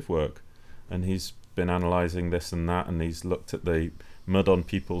detective work, and he's been analysing this and that, and he's looked at the mud on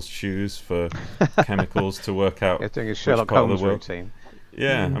people's shoes for chemicals to work out. He's doing a Sherlock Holmes routine.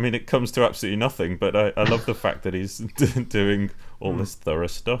 Yeah, I mean, it comes to absolutely nothing, but I love the fact that he's doing all this thorough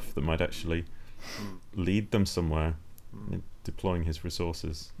stuff that might actually lead them somewhere, deploying his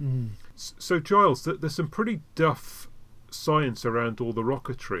resources. So, Giles, there's some pretty duff science around all the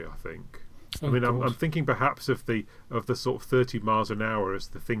rocketry, I think. I'm thinking perhaps of the sort of 30 miles an hour as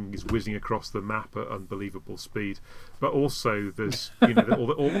the thing is whizzing across the map at unbelievable speed, but also there's all this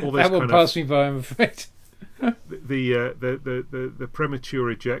that will pass me by, I'm afraid. The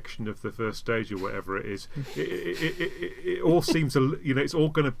premature ejection of the first stage or whatever it is, it all seems it's all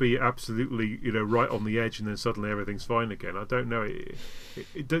going to be absolutely right on the edge, and then suddenly everything's fine again. I don't know.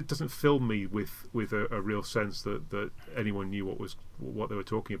 It doesn't fill me with a real sense that anyone knew what they were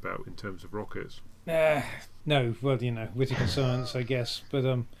talking about in terms of rockets. No, well, Whittaker science, I guess. But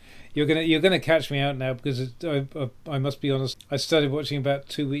you're gonna catch me out now, because I must be honest. I started watching about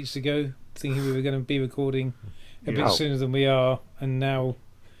 2 weeks ago, thinking we were going to be recording a bit sooner than we are, and now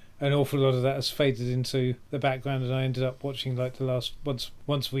an awful lot of that has faded into the background, and I ended up watching like the last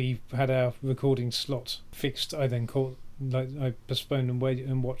once we had our recording slot fixed. I then caught I postponed and waited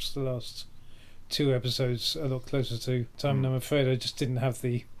and watched the last 2 episodes a lot closer to time, and I'm afraid I just didn't have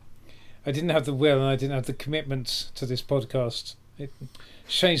the will, and I didn't have the commitment to this podcast. It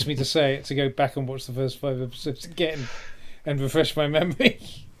shames me to say it, to go back and watch the first 5 episodes again and refresh my memory.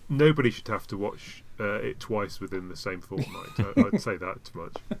 Nobody should have to watch it twice within the same fortnight. I'd say that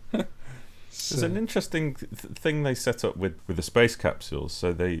too much. There's an interesting thing they set up with the space capsules.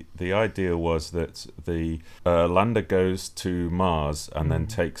 So the idea was that the lander goes to Mars and then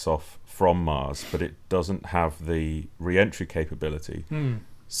takes off from Mars, but it doesn't have the re-entry capability.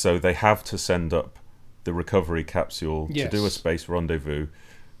 So they have to send up the recovery capsule to do a space rendezvous,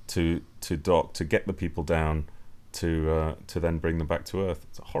 to dock, to get the people down, to then bring them back to Earth.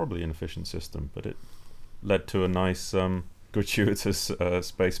 It's a horribly inefficient system, but it led to a nice gratuitous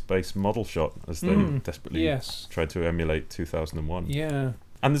space-based model shot as they desperately tried to emulate 2001. Yeah.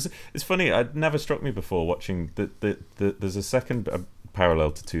 And it's funny, it never struck me before watching that there's a second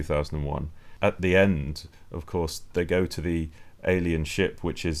parallel to 2001. At the end, of course, they go to the alien ship,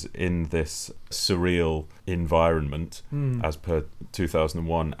 which is in this surreal environment, as per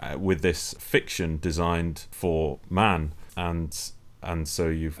 2001, with this fiction designed for man. And so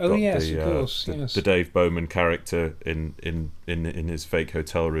you've got the Dave Bowman character in his fake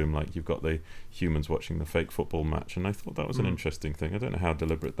hotel room, like you've got the humans watching the fake football match, and I thought that was an interesting thing. I don't know how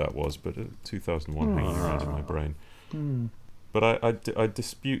deliberate that was, but 2001 hanging around in my brain. But I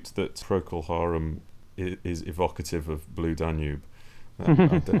dispute that Procol Harum is evocative of Blue Danube.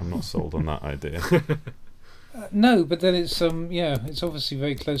 I'm not sold on that idea. No, but then it's it's obviously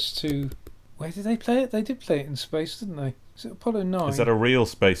very close to. Where did they play it? They did play it in space, didn't they? Is it Apollo 9? Is that a real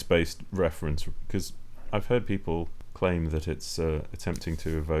space-based reference? Because I've heard people claim that it's attempting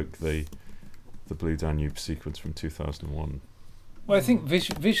to evoke the Blue Danube sequence from 2001. Well, I think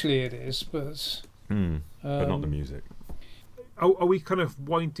visually it is, but not the music. Are we kind of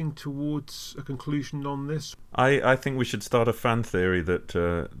winding towards a conclusion on this? I think we should start a fan theory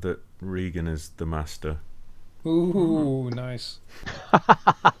that Regan is the master. Ooh, nice.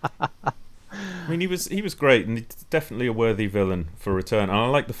 I mean, he was great, and he's definitely a worthy villain for return. And I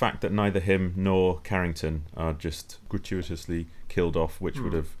like the fact that neither him nor Carrington are just gratuitously killed off, which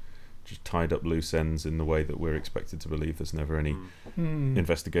would have just tied up loose ends in the way that we're expected to believe there's never any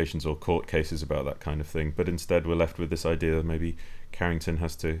investigations or court cases about that kind of thing. But instead we're left with this idea that maybe Carrington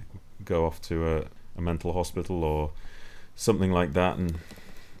has to go off to a mental hospital or something like that, and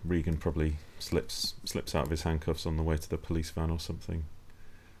Regan probably slips out of his handcuffs on the way to the police van or something.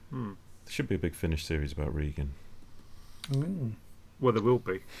 There should be a big Finnish series about Regan. Well, there will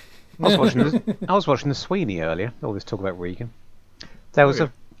be. I was watching the Sweeney earlier. All this talk about Regan. There was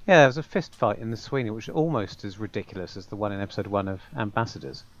a fist fight in the Sweeney, which was almost as ridiculous as the one in episode 1 of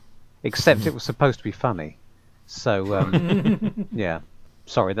Ambassadors, except it was supposed to be funny. So yeah,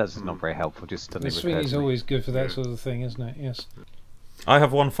 sorry, that's not very helpful. Just the Sweeney's always good for that sort of thing, isn't it? Yes. I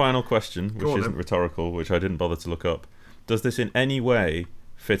have one final question, which isn't rhetorical, which I didn't bother to look up. Does this in any way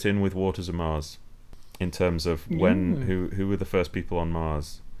fit in with Waters of Mars, in terms of who were the first people on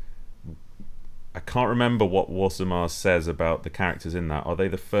Mars? I can't remember what Waters of Mars says about the characters in that. Are they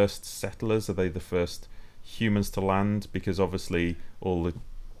the first settlers? Are they the first humans to land? Because obviously all the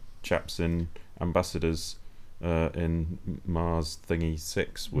chaps in Ambassadors in Mars Thingy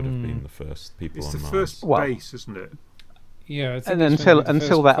 6 would have been the first people on Mars. It's the first base, isn't it? Yeah, I think and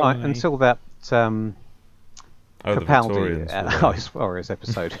until that Capaldi Warriors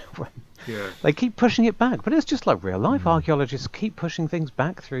episode. They keep pushing it back, but it's just like real life. Archaeologists keep pushing things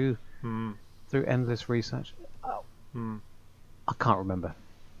back through endless research. I can't remember,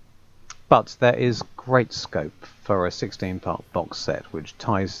 but there is great scope for a 16-part box set which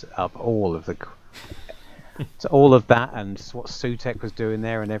ties up all of that and what Sutek was doing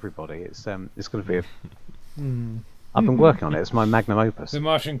there and everybody. It's going to be I've been working on it. It's my magnum opus. The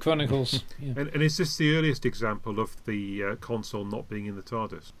Martian Chronicles. Yeah. And is this the earliest example of the console not being in the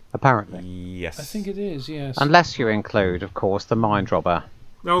TARDIS? Apparently. Yes. I think it is, yes. Unless you include, of course, the Mind Robber.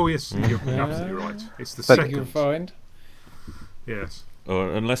 Oh, yes, you're absolutely right. It's the second. You'll find. Yes.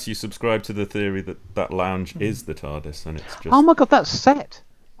 Or unless you subscribe to the theory that lounge is the TARDIS, and it's just... Oh my god, that's set!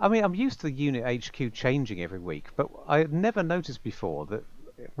 I mean, I'm used to the unit HQ changing every week, but I had never noticed before that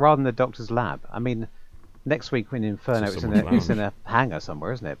rather than the Doctor's lab, I mean... Next week in Inferno, it's in a hangar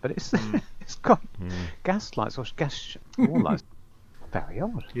somewhere, isn't it? But it's got gas lights or gas lights. Very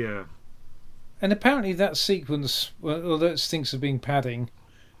odd. Yeah. And apparently that sequence, although it stinks of being padding,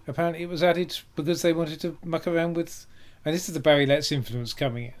 apparently it was added because they wanted to muck around with. And this is the Barry Letts influence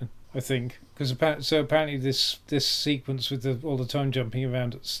coming in, I think, because apparently this sequence with all the time jumping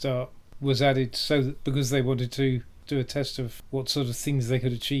around at the start was added because they wanted to do a test of what sort of things they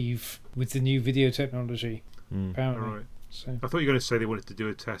could achieve with the new video technology. Apparently. All right. So. I thought you were going to say they wanted to do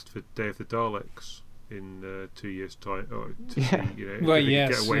a test for Day of the Daleks in 2 years' time, or to see, you know, if Well, they yes,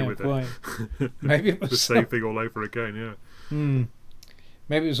 could get away with it. Maybe it was the same thing all over again. Yeah.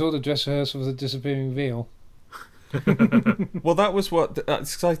 Maybe it was all the dress rehearsal for the disappearing veal. Well, that was what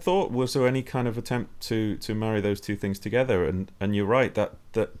 'cause I thought. Was there any kind of attempt to marry those two things together? And you're right that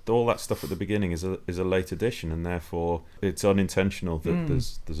all that stuff at the beginning is a late addition, and therefore it's unintentional that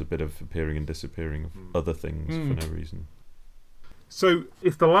there's a bit of appearing and disappearing of other things for no reason. So,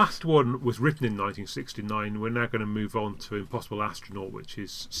 if the last one was written in 1969, we're now going to move on to Impossible Astronaut, which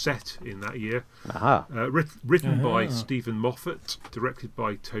is set in that year. Aha. Written by Stephen Moffat, directed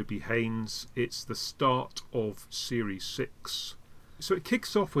by Toby Haynes. It's the start of Series 6. So it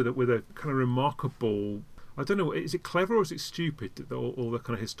kicks off with a kind of remarkable... I don't know, is it clever or is it stupid? That all the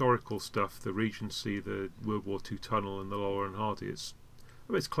kind of historical stuff, the Regency, the World War II tunnel and the Laurel and Hardy, it's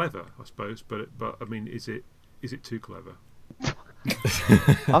clever, I suppose, but I mean, is it too clever?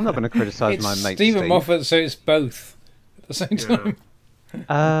 I'm not going to criticise It's my mate Stephen Steve. Moffat, so it's both at the same time.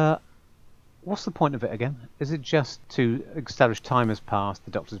 What's the point of it again? Is it just to establish time has passed,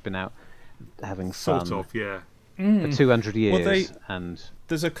 the Doctor's been out having fun Sort of, yeah. for 200 years, Well, and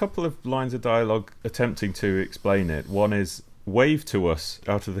There's a couple of lines of dialogue attempting to explain it. One is "wave to us"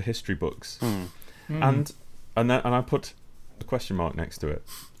 out of the history books, and I put a question mark next to it.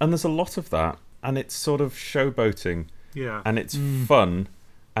 And there's a lot of that, and it's sort of showboating. Yeah. And it's fun,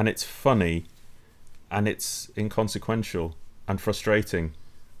 and it's funny, and it's inconsequential and frustrating,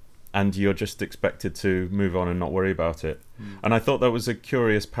 and you're just expected to move on and not worry about it. And I thought that was a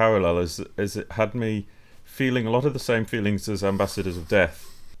curious parallel, as it had me feeling a lot of the same feelings as Ambassadors of Death,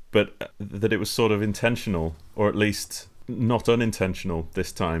 but that it was sort of intentional, or at least not unintentional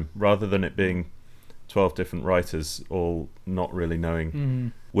this time, rather than it being 12 different writers all not really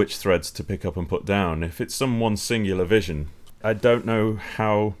knowing which threads to pick up and put down. If it's some one singular vision, I don't know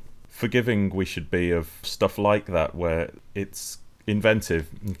how forgiving we should be of stuff like that, where it's inventive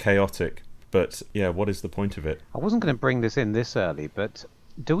and chaotic. But yeah, what is the point of it? I wasn't going to bring this in this early, but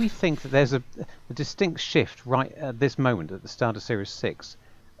do we think that there's a distinct shift right at this moment, at the start of Series 6,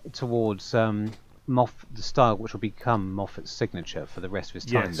 towards the style which will become Moffat's signature for the rest of his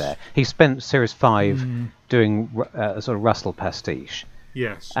time there? He spent Series 5 doing a sort of Russell pastiche.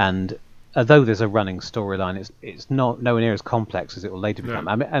 Yes. And although there's a running storyline, it's not nowhere near as complex as it will later become.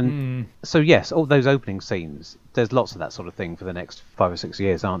 I mean, so yes, all those opening scenes, there's lots of that sort of thing for the next 5 or 6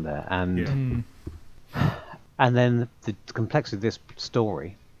 years, aren't there? And and then the complexity of this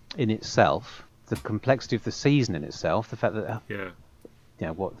story in itself, the complexity of the season in itself, the fact that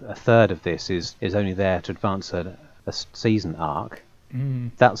what a third of this is only there to advance a season arc,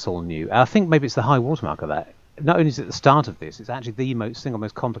 that's all new. I think maybe it's the high watermark of that. Not only is it the start of this, it's actually the single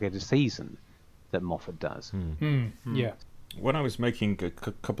most complicated season that Moffat does. Yeah. When I was making a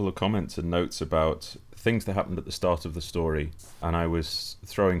couple of comments and notes about things that happened at the start of the story, and I was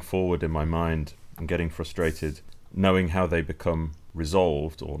throwing forward in my mind and getting frustrated, knowing how they become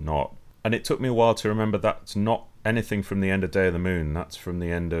resolved or not. And it took me a while to remember that's not anything from the end of Day of the Moon. That's from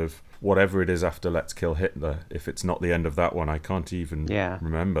the end of whatever it is after Let's Kill Hitler. If it's not the end of that one, I can't even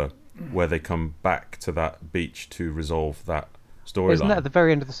remember where they come back to that beach to resolve that storyline. Isn't that at the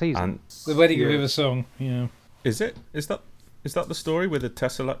very end of the season? And The Wedding River Song, yeah. is it? Is that the story with the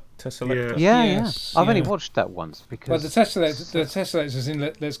Tesseract? Yeah. Yes, I've only yeah. watched that once because. Well, the Tesseract is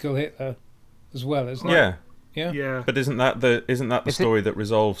in Let's Kill Hitler as well, isn't it? Yeah. Yeah. But isn't that the Is it story that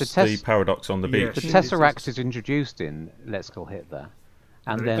resolves the paradox on the beach? The Tesseract is introduced in Let's Kill Hitler,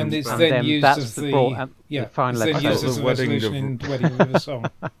 and then And it's then used that's as the final it's then used episode. as The the Wedding resolution in of- Wedding River Song.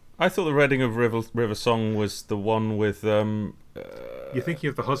 I thought the Reading of River Song was the one with. You're thinking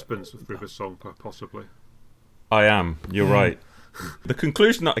of the husbands of River Song, possibly. I am. You're right. The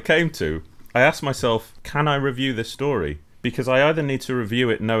conclusion that I came to, I asked myself, can I review this story? Because I either need to review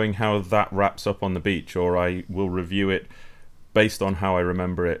it knowing how that wraps up on the beach, or I will review it based on how I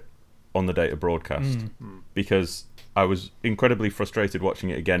remember it on the date of broadcast. Because I was incredibly frustrated watching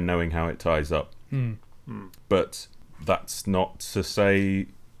it again, knowing how it ties up. But that's not to say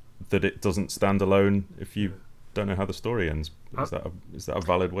that it doesn't stand alone if you don't know how the story ends. Is that a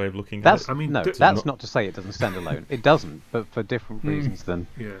valid way of looking at That's it? I mean, that's not to say it doesn't stand alone. It doesn't, but for different reasons than.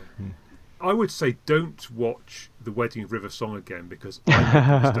 Yeah. I would say don't watch The Wedding of River Song again, because I made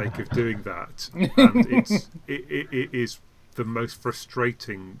the mistake of doing that, and it is the most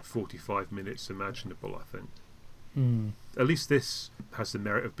frustrating 45 minutes imaginable, I think. At least this has the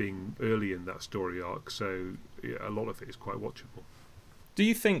merit of being early in that story arc, so a lot of it is quite watchable. Do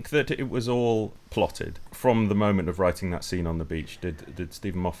you think that it was all plotted from the moment of writing that scene on the beach? Did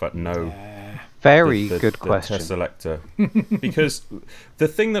Stephen Moffat know? Very the good question. Tesseract? Because the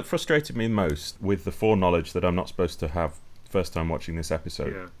thing that frustrated me most, with the foreknowledge that I'm not supposed to have first time watching this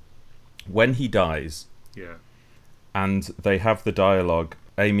episode, when he dies, and they have the dialogue,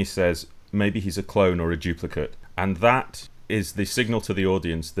 Amy says maybe he's a clone or a duplicate, and that is the signal to the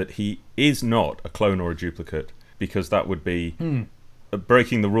audience that he is not a clone or a duplicate, because that would be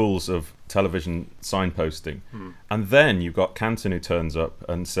breaking the rules of television signposting. And then you've got Canton who turns up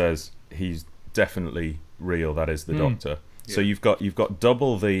and says he's definitely real, that is the Doctor. So you've got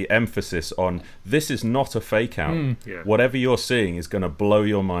double the emphasis on this is not a fake out. Whatever you're seeing is going to blow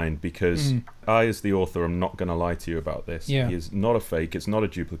your mind, because I, as the author, am not going to lie to you about this. He is not a fake, it's not a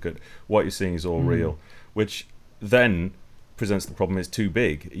duplicate. What you're seeing is all real, which then presents the problem. It's too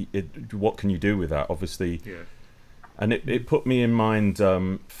big. What can you do with that? Obviously. And it put me in mind,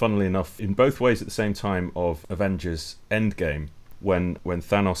 funnily enough, in both ways at the same time, of Avengers Endgame, when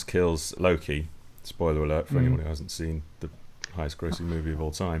Thanos kills Loki. Spoiler alert for anyone who hasn't seen the highest grossing movie of all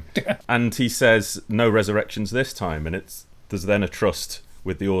time. And he says, no resurrections this time. And there's then a trust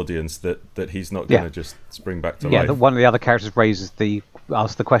with the audience that he's not going to just spring back to life. Yeah, one of the other characters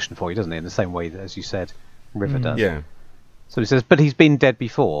asks the question for you, doesn't he? In the same way that, as you said, River does. Yeah. So he says, but he's been dead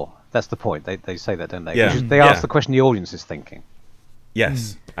before. That's the point. They say that, don't they? Yeah. They ask the question the audience is thinking.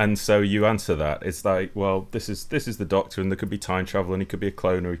 Yes, and so you answer that. It's like, well, this is the Doctor, and there could be time travel, and he could be a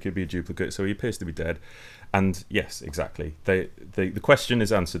clone, or he could be a duplicate, so he appears to be dead. And yes, exactly. The question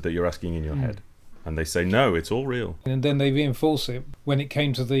is answered that you're asking in your head, and they say, no, it's all real. And then they reinforce it when it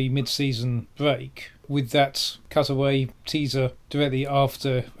came to the mid-season break with that cutaway teaser directly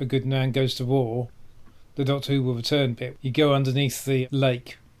after A Good Man Goes to War, the Doctor Who will return bit. You go underneath the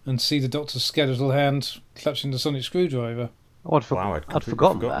lake and see the Doctor's skeletal hand clutching the sonic screwdriver. Oh, I'd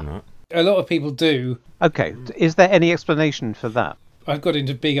forgotten that. A lot of people do. Okay, is there any explanation for that? I've got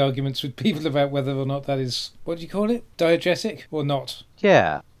into big arguments with people about whether or not that is, what do you call it, diegetic or not.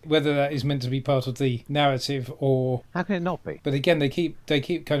 Yeah. Whether that is meant to be part of the narrative or... How can it not be? But again, they keep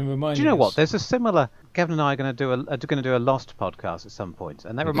kind of reminding us. Do you know what? There's a similar... Gavin and I are going to do a Lost podcast at some point,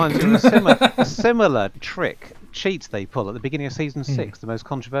 and that reminds me of a similar cheat they pull at the beginning of season 6, the most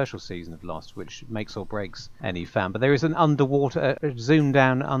controversial season of Lost, which makes or breaks any fan. But there is an zoomed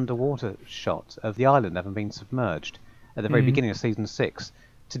down underwater shot of the island having been submerged at the very beginning of season 6,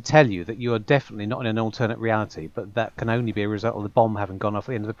 to tell you that you are definitely not in an alternate reality, but that can only be a result of the bomb having gone off at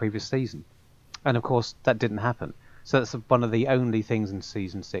the end of the previous season. And of course, that didn't happen. So that's one of the only things in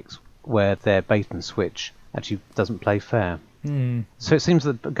season 6 where their bait and switch actually doesn't play fair. So it seems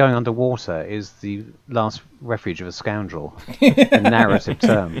that going underwater is the last refuge of a scoundrel in narrative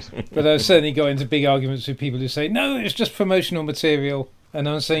terms. But I've certainly got into big arguments with people who say, no, it's just promotional material. And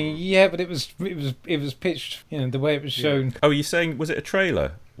I'm saying, yeah, but it was pitched, the way it was shown. Oh, you're saying, was it a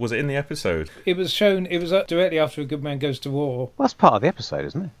trailer? Was it in the episode? It was shown, it was directly after A Good Man Goes to War. Well, that's part of the episode,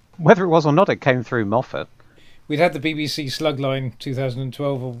 isn't it? Whether it was or not, it came through Moffat. We'd had the BBC Slugline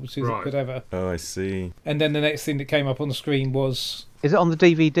 2012 or whatever. Oh, I see. And then the next thing that came up on the screen was... Is it on the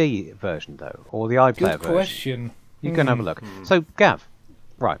DVD version, though? Or the iPlayer version? Good question. You can have a look. So, Gav,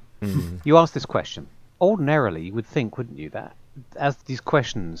 right, you asked this question. Ordinarily, you would think, wouldn't you, that as these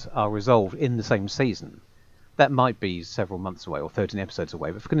questions are resolved in the same season, that might be several months away or 13 episodes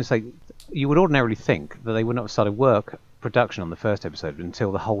away, but for goodness sake, you would ordinarily think that they would not have started production on the first episode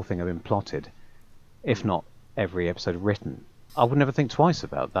until the whole thing had been plotted, if not every episode written. I would never think twice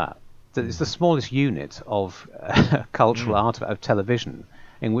about that. It's the smallest unit of cultural art of television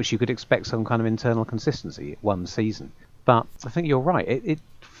in which you could expect some kind of internal consistency one season. But I think you're right. It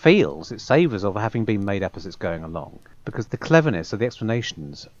savours of having been made up as it's going along, because the cleverness of the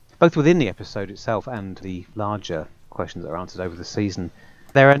explanations, both within the episode itself and the larger questions that are answered over the season,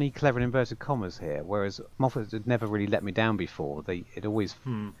 there are only clever in inverted commas here, whereas Moffat had never really let me down before. It always,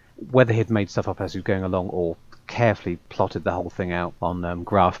 whether he'd made stuff up as he was going along or carefully plotted the whole thing out on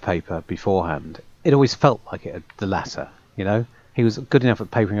graph paper beforehand, it always felt like the latter, He was good enough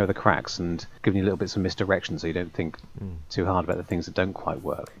at papering over the cracks and giving you little bits of misdirection so you don't think too hard about the things that don't quite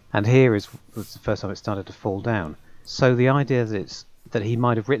work. And here was the first time it started to fall down. So the idea that he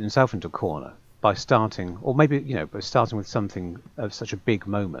might have written himself into a corner by starting, or maybe, by starting with something of such a big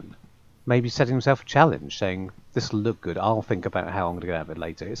moment, maybe setting himself a challenge, saying, this will look good, I'll think about how I'm going to get out of it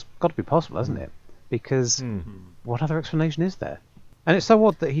later. It's got to be possible, hasn't it? Because what other explanation is there? And it's so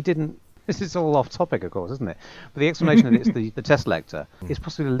odd that he didn't. This is all off topic, of course, isn't it? But the explanation that it's the Tesseract is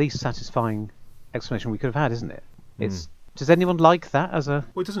possibly the least satisfying explanation we could have had, isn't it? Does anyone like that as a...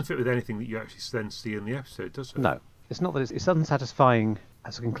 Well, it doesn't fit with anything that you actually then see in the episode, does it? No. it's not that it's unsatisfying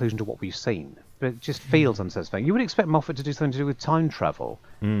as a conclusion to what we've seen, but it just feels unsatisfying. You would expect Moffat to do something to do with time travel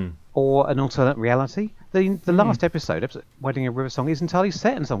or an alternate reality. The last episode, Wedding of River Song, is entirely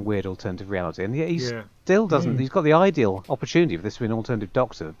set in some weird alternative reality, and yet he still doesn't. He's got the ideal opportunity for this to be an alternative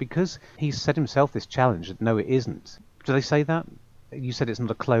Doctor because he's set himself this challenge that no, it isn't. Do they say that? You said it's not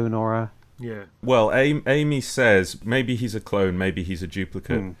a clone or a... Yeah. Well, Amy says maybe he's a clone, maybe he's a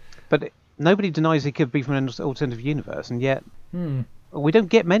duplicate. But nobody denies he could be from an alternative universe, and yet we don't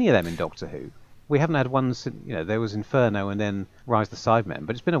get many of them in Doctor Who. We haven't had one since, there was Inferno and then Rise of the Cybermen,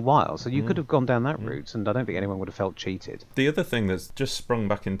 but it's been a while, so you could have gone down that route, and I don't think anyone would have felt cheated. The other thing that's just sprung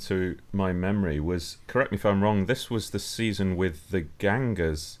back into my memory was, correct me if I'm wrong, this was the season with the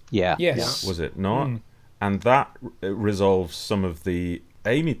Gangas. Yeah. Yes. Was it not? And that resolves some of the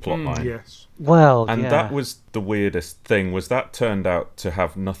Amy plotline. Yes. Well, and that was the weirdest thing, was that turned out to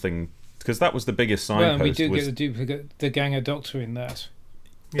have nothing, because that was the biggest signpost. Well, and we do get the duplicate, the Ganger Doctor in that.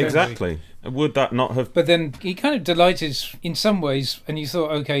 Exactly. Would that not have... But then he kind of delighted in some ways, and you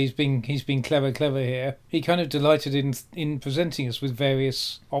thought, okay, he's been clever here. He kind of delighted in presenting us with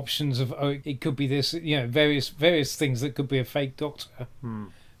various options of, it could be this, various things that could be a fake Doctor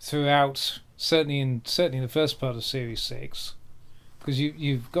throughout. Certainly in the first part of Series 6, because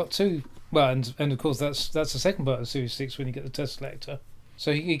you've got two. Well, and of course that's the second part of Series 6 when you get the Teslator.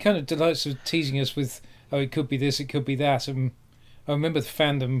 So he kind of delights with teasing us with, it could be this, it could be that, and I remember the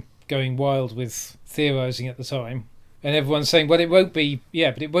fandom going wild with theorising at the time, and everyone saying, well, it won't be,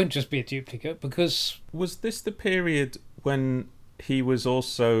 but it won't just be a duplicate, because... Was this the period when he was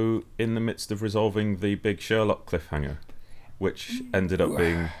also in the midst of resolving the big Sherlock cliffhanger, which ended up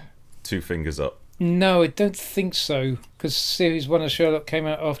being Two Fingers Up? No, I don't think so, because Series 1 of Sherlock came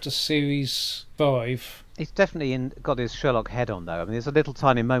out after Series 5. He's definitely got his Sherlock head on, though. I mean, there's a little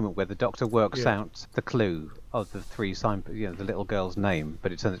tiny moment where the Doctor works out the clue of the three the little girl's name,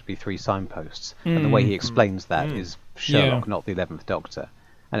 but it turns out to be three signposts. And the way he explains that is Sherlock, not the 11th Doctor.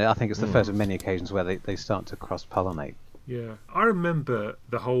 And I think it's the first of many occasions where they start to cross-pollinate. Yeah. I remember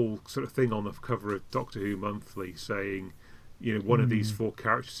the whole sort of thing on the cover of Doctor Who Monthly saying, one of these four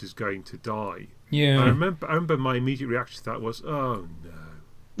characters is going to die. Yeah. I remember my immediate reaction to that was, oh no.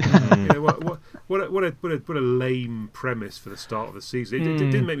 What a lame premise for the start of the season. It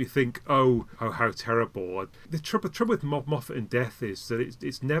didn't make me think, oh how terrible. The trouble with Moffat and Death is that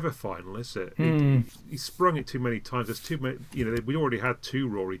it's never final, is it? He sprung it too many times. There's too many. We already had two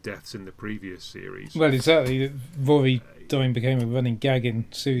Rory deaths in the previous series. Well, exactly. Rory dying became a running gag in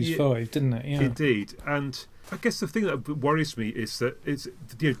Series 5, didn't it? Yeah. Indeed. And I guess the thing that worries me is that it's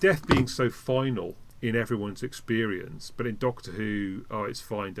Death being so final in everyone's experience, but in Doctor Who, it's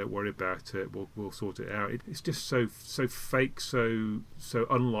fine, don't worry about it, we'll sort it out. It's just so fake, so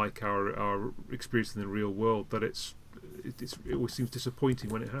unlike our experience in the real world that it always seems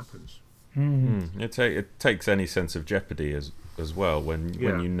disappointing when it happens. It takes any sense of jeopardy as well when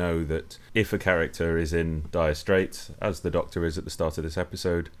you know that if a character is in dire straits, as the Doctor is at the start of this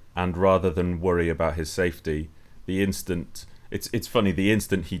episode, and rather than worry about his safety, the instant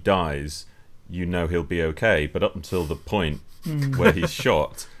he dies, he'll be okay, but up until the point where he's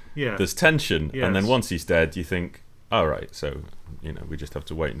shot, there's tension, and then once he's dead, you think, all right, so we just have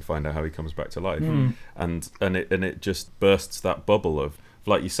to wait and find out how he comes back to life, and it just bursts that bubble of,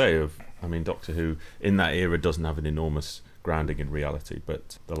 like you say, Doctor Who in that era doesn't have an enormous grounding in reality,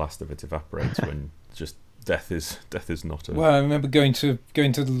 but the last of it evaporates when just death is not a... Well, I remember going to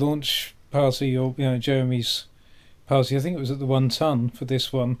the launch party, or Jeremy's party. I think it was at the 1 Ton for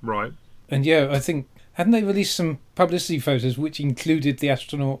this one, right? And I think, hadn't they released some publicity photos which included the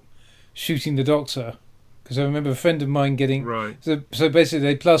astronaut shooting the Doctor? Because I remember a friend of mine getting... Right. So basically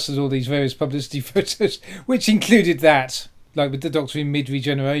they plastered all these various publicity photos which included that, like with the Doctor in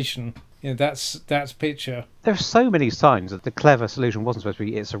mid-regeneration. That's picture. There are so many signs that the clever solution wasn't supposed to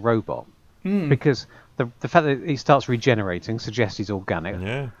be it's a robot. Because the fact that he starts regenerating suggests he's organic.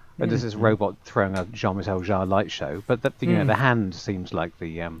 Yeah. But there's this robot throwing a Jean-Michel Jarre light show, but the hand seems like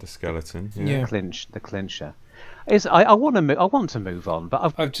the skeleton, the clincher. I want to move on,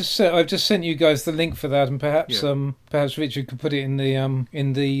 but I've just sent you guys the link for that, and perhaps Richard could put it in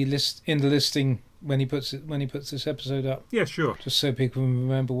the listing when he puts this episode up. Yeah, sure. Just so people can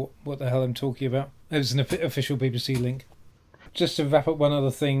remember what the hell I'm talking about. It was an official BBC link. Just to wrap up one other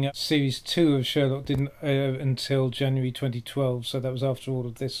thing, Series 2 of Sherlock didn't air until January 2012, so that was after all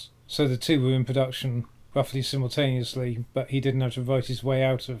of this. So the two were in production roughly simultaneously, but he didn't have to write his way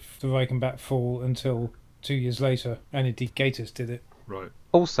out of the Reichenbach fall until 2 years later, and indeed Gatiss did it. Right.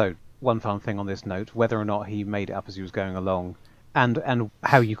 Also, one fun thing on this note, whether or not he made it up as he was going along, and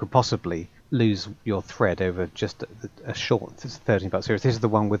how you could possibly lose your thread over just a short 13-part series. This is the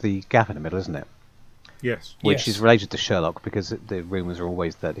one with the gap in the middle, isn't it? Yes. Which Yes. is related to Sherlock, because the rumours are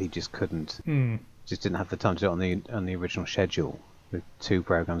always that he just couldn't, just didn't have the time to do it on the original schedule with 2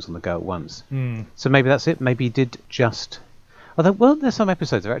 programs on the go at once. So maybe that's it. Maybe he did just. Although, well, there's some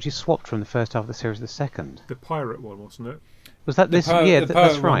episodes that are actually swapped from the first half of the series to the second. The pirate one, wasn't it? Was that this? The Yeah, pirate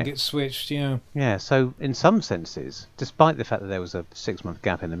that's one right. gets switched, yeah. Yeah, so in some senses, despite the fact that there was a 6-month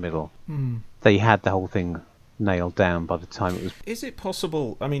gap in the middle, they had the whole thing nailed down by the time it was. Is it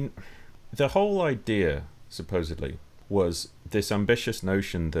possible? I mean, the whole idea, supposedly, was this ambitious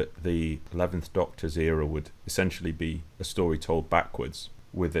notion that the 11th Doctor's era would essentially be a story told backwards,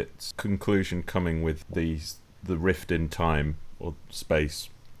 with its conclusion coming with the rift in time or space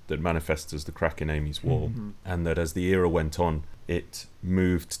that manifests as the crack in Amy's wall, and that as the era went on, it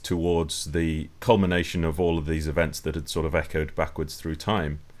moved towards the culmination of all of these events that had sort of echoed backwards through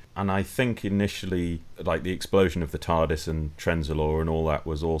time. And I think initially, like, the explosion of the TARDIS and Trenzalore and all that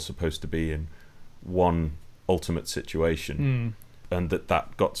was all supposed to be in one ultimate situation, and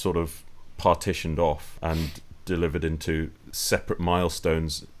that got sort of partitioned off and delivered into separate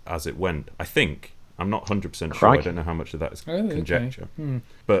milestones as it went. I think. I'm not 100% sure. Crikey. I don't know how much of that is Oh, okay. conjecture.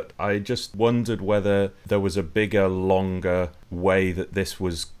 But I just wondered whether there was a bigger, longer way that this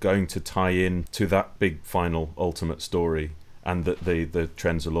was going to tie in to that big final ultimate story, and that the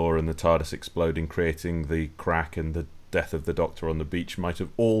Trenzalore and the TARDIS exploding, creating the crack and the death of the Doctor on the beach might have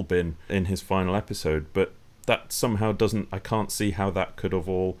all been in his final episode. But that somehow doesn't... I can't see how that could have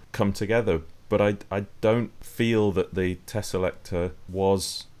all come together. But I don't feel that the Tesselector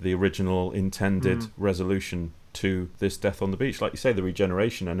was the original intended resolution to this death on the beach. Like you say, the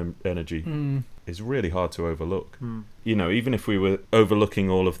regeneration and energy is really hard to overlook. You know, even if we were overlooking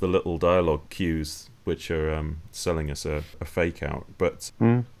all of the little dialogue cues which are selling us a fake out. But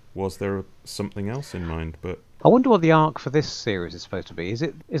was there something else in mind? But I wonder what the arc for this series is supposed to be.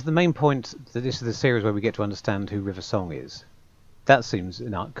 Is the main point that this is the series where we get to understand who River Song is? That seems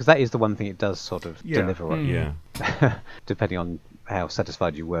enough, because that is the one thing it does sort of deliver on, yeah. depending on how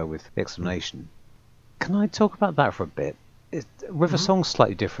satisfied you were with the explanation. Can I talk about that for a bit? River Song's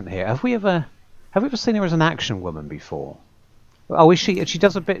slightly different here. Have we ever seen her as an action woman before? Oh, is she? She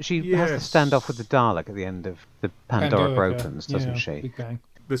does a bit. She has to stand off with the Dalek at the end of the Pandora Opens, doesn't she? Big Bang.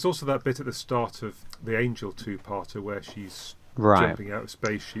 There's also that bit at the start of the Angel 2-parter where she's Right. jumping out of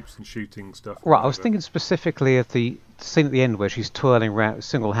spaceships and shooting stuff. Right, I was thinking specifically of the scene at the end where she's twirling around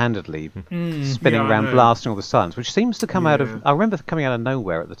single-handedly, spinning Yeah, I around, know. blasting all the silence, which seems to come out Yeah. of... I remember coming out of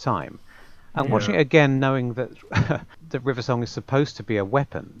nowhere at the time. And watching it again, knowing that the River Song is supposed to be a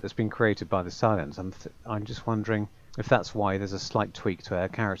weapon that's been created by the silence, I'm just wondering if that's why there's a slight tweak to her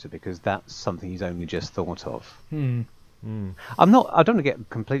character, because that's something he's only just thought of. I don't want to get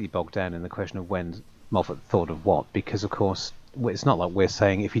completely bogged down in the question of when Moffat thought of what, because of course it's not like we're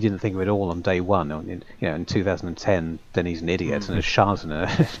saying if he didn't think of it all on day one, or in 2010, then he's an idiot and a charlatan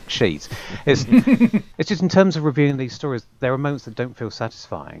and a cheat. It's just in terms of reviewing these stories, there are moments that don't feel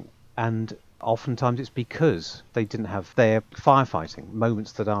satisfying, and oftentimes it's because they didn't have their firefighting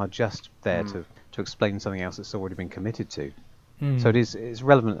moments that are just there to explain something else that's already been committed to. So it's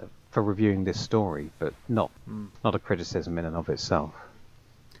relevant for reviewing this story, but not a criticism in and of itself.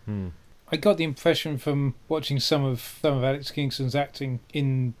 I got the impression from watching some of Alex Kingston's acting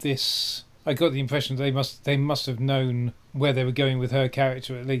in this. I got the impression they must have known where they were going with her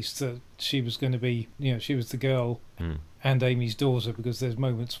character, at least that she was going to be, she was the girl and Amy's daughter, because there's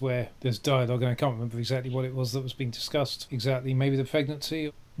moments where there's dialogue, and I can't remember exactly what it was that was being discussed exactly. Maybe the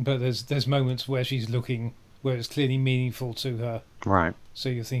pregnancy, but there's moments where she's looking where it's clearly meaningful to her. Right. So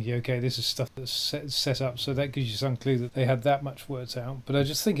you're thinking, okay, this is stuff that's set up, so that gives you some clue that they had that much worked out. But I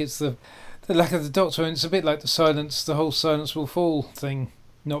just think it's the lack of the Doctor, and it's a bit like the whole Silence Will Fall thing.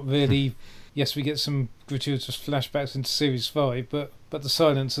 Not really. Yes, we get some gratuitous flashbacks into Series 5, but the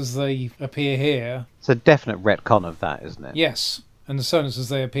silence as they appear here... It's a definite retcon of that, isn't it? Yes, and the silence as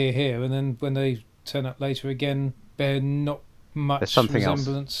they appear here, and then when they turn up later again, bear not much There's something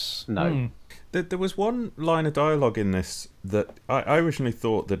resemblance. else. No. There was one line of dialogue in this that I originally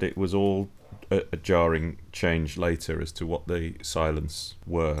thought that it was all a jarring change later as to what the silence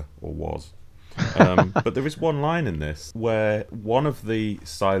were or was. But there is one line in this where one of the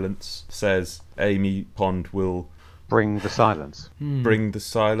silence says Amy Pond will Bring the silence. bring the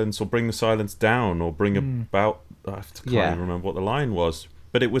silence, or bring the silence down, or bring about... I can't even remember what the line was.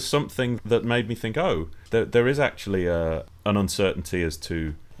 But it was something that made me think, there is actually an uncertainty as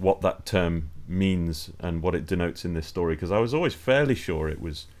to what that term means and what it denotes in this story, because I was always fairly sure it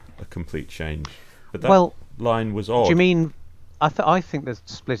was a complete change. But that line was odd. Do you mean I think the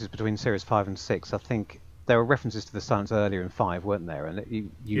split is between series 5 and 6. I think there were references to the silence earlier in 5, weren't there?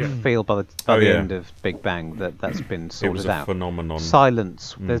 And you feel by the end of Big Bang that's been sorted out. It was a phenomenon.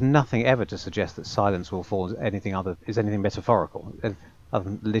 Silence. There's nothing ever to suggest that silence will fall anything metaphorical, other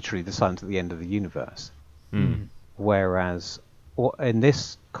than literally the silence at the end of the universe. Whereas, in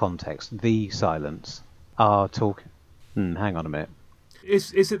this context, the silence are talking. Hang on a minute.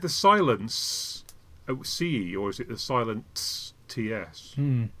 Is it the silence CE or is it the silence TS?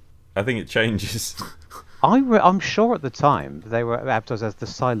 I think it changes. I'm sure at the time they were advertised as the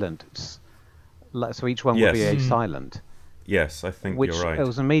silence, so each one would be a silent. Yes, I think you're right. It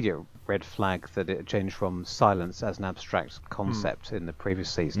was an immediate red flag that it changed from silence as an abstract concept in the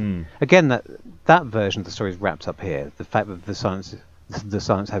previous season. Again, that version of the story is wrapped up here. The fact that the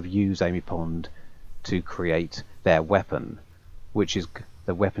silence have used Amy Pond to create their weapon, which is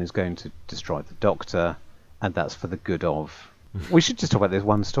the weapon is going to destroy the Doctor, and that's for the good of. We should just talk about this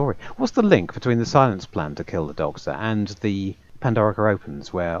one story. What's the link between the silence plan to kill the Doctor and the Pandorica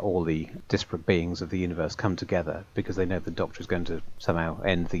Opens, where all the disparate beings of the universe come together because they know the Doctor is going to somehow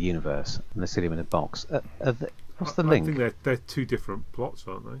end the universe, and they sit him in a box? What's the link? I think they're two different plots,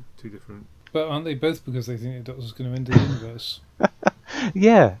 aren't they? Two different. But aren't they both because they think the Doctor's going to end the universe?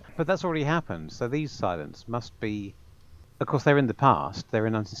 Yeah, but that's already happened. So these silence must be. Of course, they're in the past. They're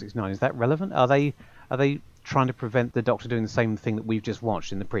in 1969. Is that relevant? Are they trying to prevent the Doctor doing the same thing that we've just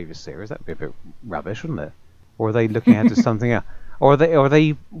watched in the previous series? That'd be a bit rubbish, wouldn't it? Or are they looking ahead to something else? Or are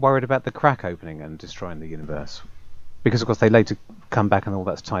they worried about the crack opening and destroying the universe? Because of course they later come back and all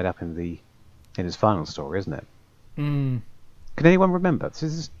that's tied up in his final story, isn't it? Can anyone remember?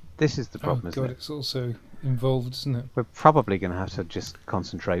 This is the problem, isn't it? It's also involved, isn't it? We're probably going to have to just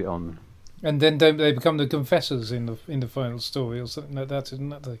concentrate on. And then don't they become the confessors in the final story or something like that, isn't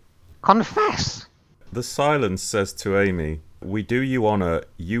that? Confess. The silence says to Amy, "We do you honour.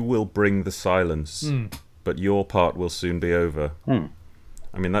 You will bring the silence, but your part will soon be over."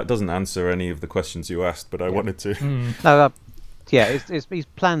 I mean, that doesn't answer any of the questions you asked, but I wanted to. No, he's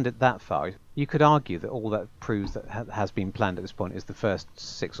planned it that far. You could argue that all that proves that has been planned at this point is the first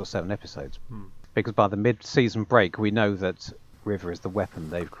 6 or 7 episodes, because by the mid-season break we know that River is the weapon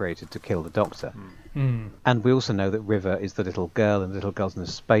they've created to kill the Doctor, and we also know that River is the little girl, and the little girl's in a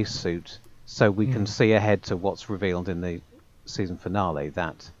spacesuit. So we can see ahead to what's revealed in the season finale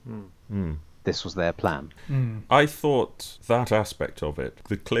that this was their plan. I thought that aspect of it,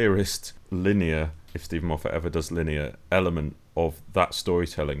 the clearest linear, if Stephen Moffat ever does linear, element of that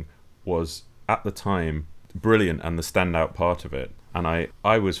storytelling was, at the time, brilliant and the standout part of it. And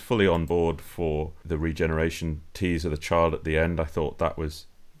I was fully on board for the regeneration tease of the child at the end. I thought that was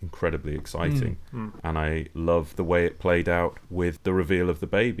incredibly exciting, and I loved the way it played out with the reveal of the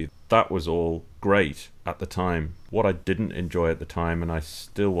baby. That was all great at the time. What I didn't enjoy at the time, and I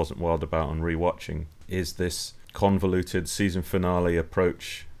still wasn't wild about on rewatching, is this convoluted season finale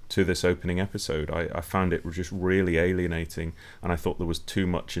approach to this opening episode. I found it just really alienating, and I thought there was too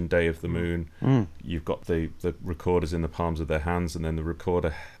much in Day of the Moon. You've got the recorders in the palms of their hands, and then the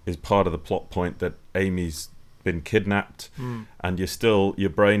recorder is part of the plot point that Amy's been kidnapped, and your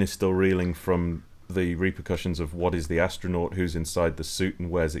brain is still reeling from the repercussions of what is the astronaut who's inside the suit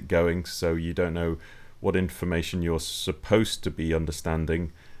and where's it going, so you don't know what information you're supposed to be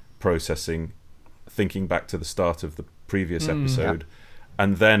understanding, processing, thinking back to the start of the previous episode.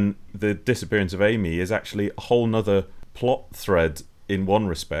 And then the disappearance of Amy is actually a whole nother plot thread in one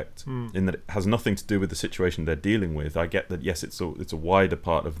respect, in that it has nothing to do with the situation they're dealing with. I get that, yes, it's a wider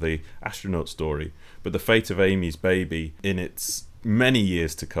part of the astronaut story, but the fate of Amy's baby in its many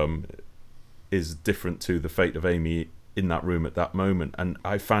years to come is different to the fate of Amy in that room at that moment, and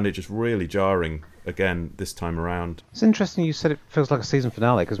I found it just really jarring again this time around. It's interesting you said it feels like a season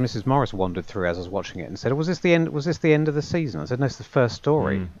finale, because Mrs. Morris wandered through as I was watching it and said, was this the end of the season? I said, no, it's the first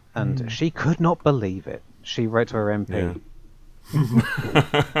story. And she could not believe it. She wrote to her MP.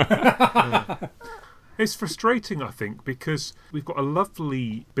 It's frustrating, I think, because we've got a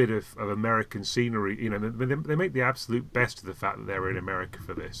lovely bit of American scenery. You know, they make the absolute best of the fact that they're in America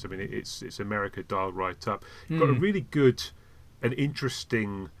for this. I mean, it's America dialed right up. You've got a really good and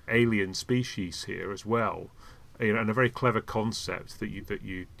interesting alien species here as well, you know, and a very clever concept that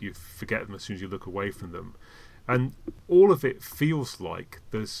you forget them as soon as you look away from them, and all of it feels like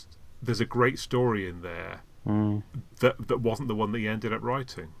there's a great story in there that wasn't the one that you ended up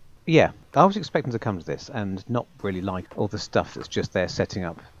writing. Yeah, I was expecting to come to this and not really like all the stuff that's just there setting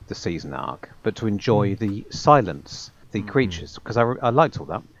up the season arc, but to enjoy the silence, the creatures, because I liked all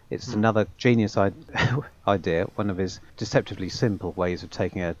that. It's another genius idea, one of his deceptively simple ways of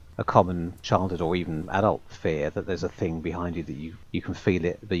taking a common childhood or even adult fear that there's a thing behind you that you can feel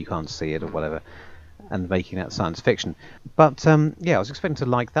it but you can't see it or whatever, and making that science fiction. But I was expecting to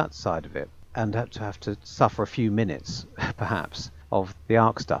like that side of it and have to suffer a few minutes, perhaps, of the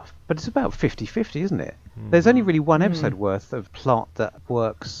arc stuff. But it's about 50-50, isn't it? There's only really one episode worth of plot that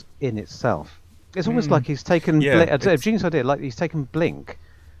works in itself. It's almost like he's taken a genius idea, like he's taken Blink,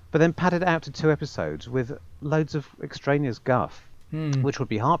 but then padded it out to 2 episodes with loads of extraneous guff, which would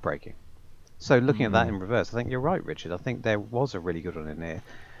be heartbreaking. So looking at that in reverse, I think you're right, Richard. I think there was a really good one in there.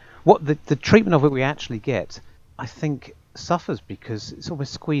 What the treatment of it we actually get, I think, suffers because it's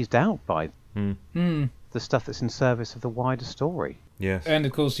almost squeezed out by the stuff that's in service of the wider story. Yes. And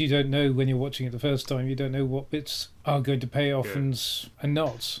of course, you don't know when you're watching it the first time. You don't know what bits are going to pay off and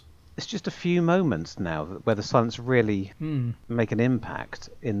not. It's just a few moments now where the silence really make an impact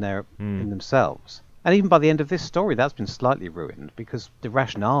in themselves. And even by the end of this story, that's been slightly ruined because the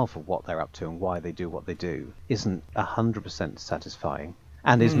rationale for what they're up to and why they do what they do isn't 100% satisfying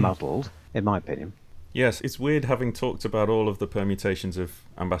and is muddled, in my opinion. Yes, it's weird having talked about all of the permutations of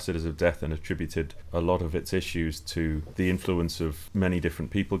Ambassadors of Death and attributed a lot of its issues to the influence of many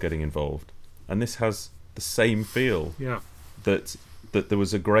different people getting involved. And this has the same feel. Yeah. That there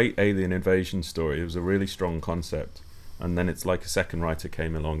was a great alien invasion story. It was a really strong concept. And then it's like a second writer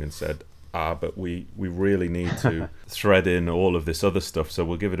came along and said, but we really need to thread in all of this other stuff, so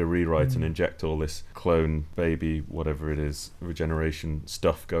we'll give it a rewrite and inject all this clone, baby, whatever it is, regeneration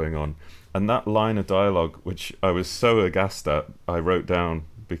stuff going on. And that line of dialogue, which I was so aghast at, I wrote down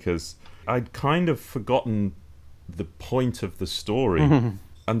because I'd kind of forgotten the point of the story.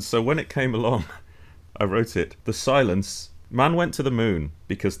 And so when it came along, I wrote it. The silence... Man went to the moon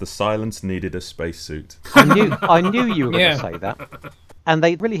because the silence needed a spacesuit. I knew you were going to say that. And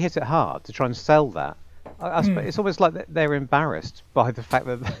they really hit it hard to try and sell that. It's almost like they're embarrassed by the fact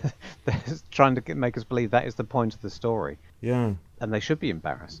that they're trying to make us believe that is the point of the story. Yeah. And they should be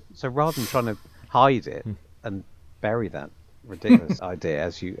embarrassed. So rather than trying to hide it and bury that ridiculous idea,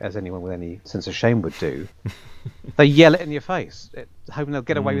 as anyone with any sense of shame would do, they yell it in your face, hoping they'll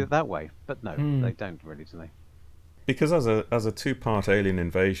get away with it that way. But no, they don't really, do they? Because as a 2-part alien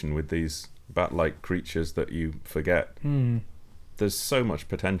invasion with these bat-like creatures that you forget, there's so much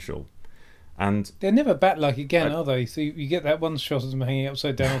potential. And they're never bat-like again, are they? So you get that one shot of them hanging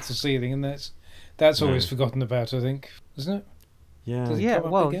upside down off the ceiling, and that's always forgotten about, I think, isn't it? Yeah.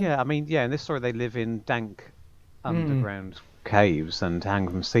 I mean, in this story they live in dank underground caves and hang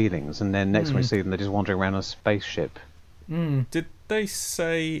from ceilings, and then next time we see them, they're just wandering around on a spaceship. Did they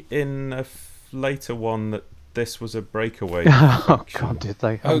say in a later one that this was a breakaway? Oh God, did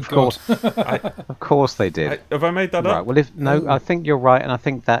they? Of course. Of course they did. Have I made that up? Right. Well, I think you're right, and I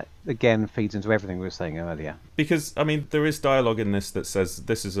think that again feeds into everything we were saying earlier. Because I mean, there is dialogue in this that says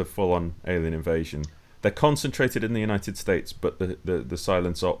this is a full-on alien invasion. They're concentrated in the United States, but the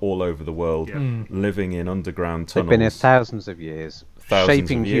Silents are all over the world, living in underground tunnels. They've been here thousands of years,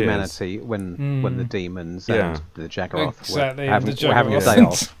 shaping of years. humanity when the demons and the Jaggeroth were having a Jaggeroth. day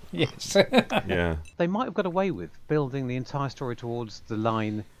off. Yes. Yeah. They might have got away with building the entire story towards the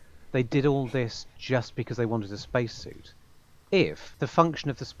line, they did all this just because they wanted a spacesuit. If the function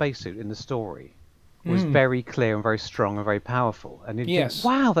of the spacesuit in the story was very clear and very strong and very powerful, and you'd think,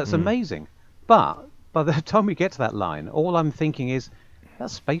 wow, that's amazing. But by the time we get to that line, all I'm thinking is,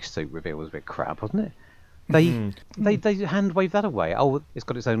 that spacesuit reveal was a bit crap, wasn't it? They hand wave that away. Oh, it's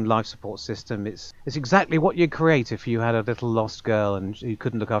got its own life support system. It's exactly what you'd create if you had a little lost girl and you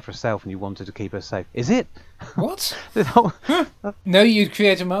couldn't look after herself and you wanted to keep her safe. Is it? What? No, you'd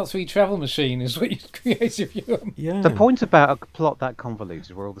create a Mark III travel machine is what you'd create if you... Yeah. The point about a plot that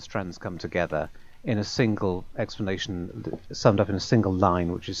convoluted, where all the strands come together in a single explanation, summed up in a single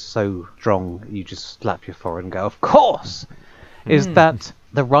line, which is so strong you just slap your forehead and go, of course, is that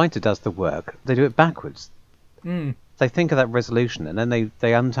the writer does the work. They do it backwards. They think of that resolution and then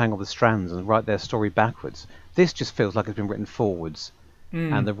they untangle the strands and write their story backwards. This just feels like it's been written forwards.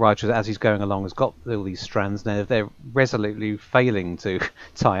 And the writer, as he's going along, has got all these strands. Now they're resolutely failing to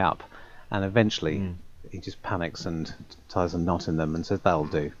tie up. And eventually he just panics and ties a knot in them and says, that'll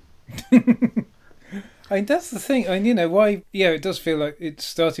do. I mean, that's the thing. I mean, why... Yeah, it does feel like it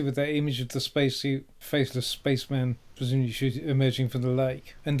started with that image of the spacesuit, faceless spaceman, presumably emerging from the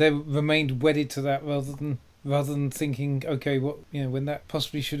lake. And they remained wedded to that rather than thinking, okay, when that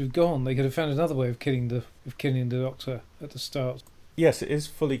possibly should have gone, they could have found another way of killing the Doctor at the start. Yes, it is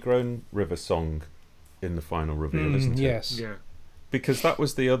fully grown River Song in the final reveal, isn't it? Yes. Yeah. Because that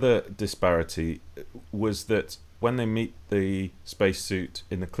was the other disparity, was that when they meet the spacesuit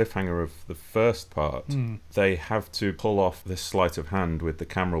in the cliffhanger of the first part, they have to pull off this sleight of hand with the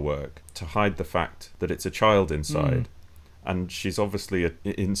camera work to hide the fact that it's a child inside. And she's obviously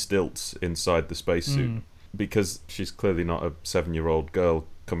in stilts inside the spacesuit because she's clearly not a 7-year-old girl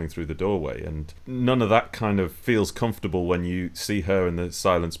coming through the doorway. And none of that kind of feels comfortable when you see her and the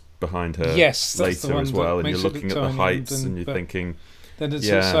silence behind her later as well. And you're looking at the heights and you're thinking... Then it's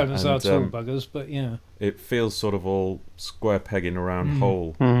silence are tall buggers, but yeah. It feels sort of all square peg in a round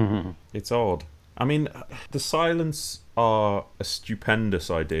hole. It's odd. I mean, the silence are a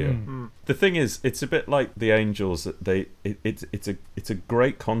stupendous idea. The thing is, it's a bit like the Angels. It's a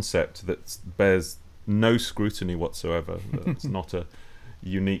great concept that bears no scrutiny whatsoever. It's not a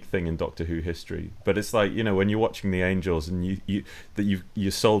unique thing in Doctor Who history. But it's like, you know, when you're watching the Angels and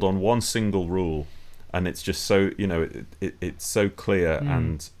you're sold on one single rule. And it's just so, you know, it's so clear,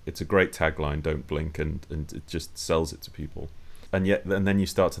 and it's a great tagline, don't blink, and it just sells it to people. And then you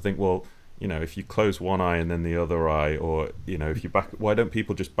start to think, well, you know, if you close one eye and then the other eye, or, you know, if you why don't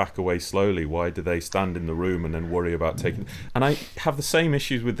people just back away slowly? Why do they stand in the room and then worry about taking... And I have the same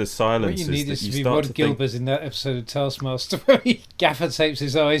issues with the silence. What you need is to be Rod Gilbert in that episode of Taskmaster where he gaffer tapes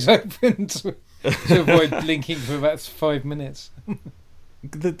his eyes open to avoid blinking for about 5 minutes.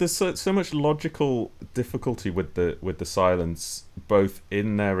 There's so much logical difficulty with the silence, both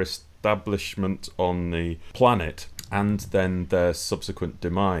in their establishment on the planet and then their subsequent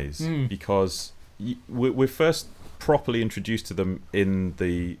demise, because we're first properly introduced to them in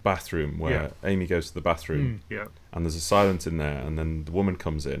the bathroom, where Amy goes to the bathroom, and there's a silence in there, and then the woman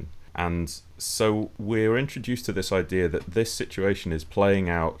comes in. And so we're introduced to this idea that this situation is playing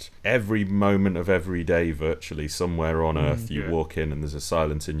out every moment of every day, virtually, somewhere on Earth. You walk in and there's a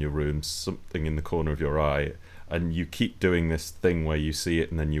silence in your room, something in the corner of your eye, and you keep doing this thing where you see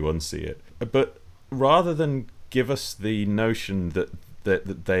it and then you unsee it. But rather than give us the notion that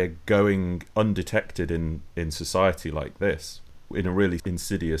they're going undetected in society like this, in a really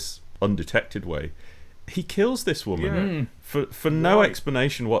insidious, undetected way, he kills this woman for no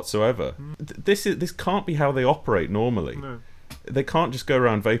explanation whatsoever. This can't be how they operate normally. No. They can't just go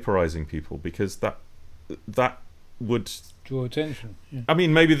around vaporizing people, because that would draw attention. I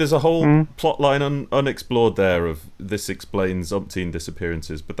mean, maybe there's a whole plot line unexplored there of this explains umpteen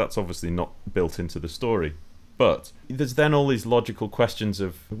disappearances, but that's obviously not built into the story. But there's then all these logical questions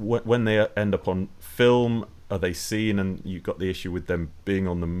of when they end up on film, are they seen? And you've got the issue with them being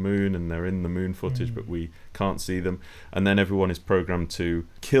on the moon and they're in the moon footage, but we can't see them. And then everyone is programmed to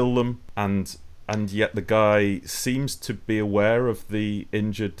kill them, and yet the guy seems to be aware of the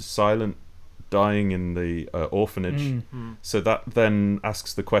injured Silent dying in the orphanage. So that then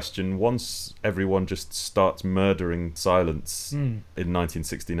asks the question, once everyone just starts murdering Silence in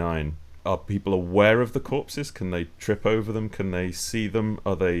 1969, are people aware of the corpses? Can they trip over them? Can they see them?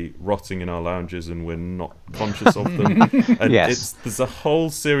 Are they rotting in our lounges and we're not conscious of them? And there's a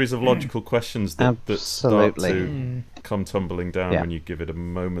whole series of logical questions that start to come tumbling down when you give it a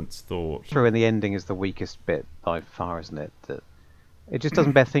moment's thought. True, and the ending is the weakest bit by far, isn't it? That it just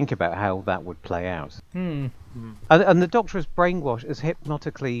doesn't bear think about how that would play out. And the Doctor is brainwashed, is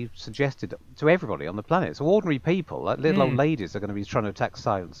hypnotically suggested to everybody on the planet. So ordinary people, like little old ladies, are going to be trying to attack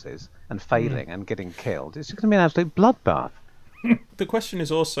silences and failing and getting killed. It's going to be an absolute bloodbath. The question is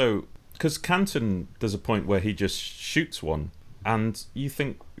also, because Canton does a point where he just shoots one, and you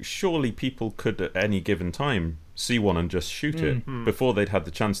think surely people could at any given time see one and just shoot it before they'd had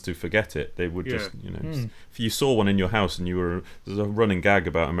the chance to forget it. They would just, you know, if you saw one in your house and there's a running gag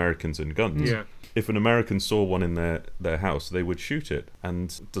about Americans and guns. If an American saw one in their house, they would shoot it.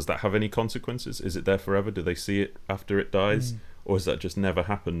 And does that have any consequences? Is it there forever? Do they see it after it dies? Or has that just never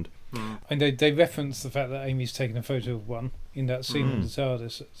happened? And they reference the fact that Amy's taken a photo of one in that scene with the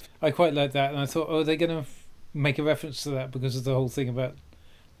TARDIS. I quite like that, and I thought, are they going to make a reference to that because of the whole thing about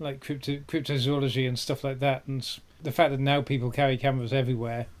like cryptozoology and stuff like that, and the fact that now people carry cameras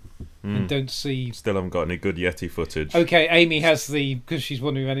everywhere and don't see... Still haven't got any good Yeti footage. Okay, Amy has because she's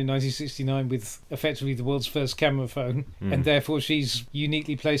wandering around in 1969 with effectively the world's first camera phone, and therefore she's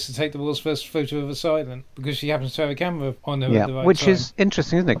uniquely placed to take the world's first photo of a silent, because she happens to have a camera on her at the right which time. Is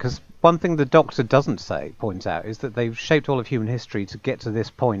interesting, isn't it? Because one thing the Doctor doesn't point out, is that they've shaped all of human history to get to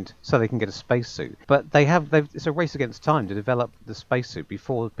this point so they can get a spacesuit. But it's a race against time to develop the spacesuit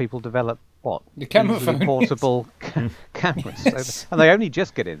before people develop what? The camera phone. Portable cameras. Yes. And they only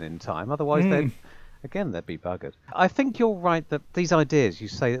just get in time, otherwise they'd be buggered. I think you're right that these ideas, you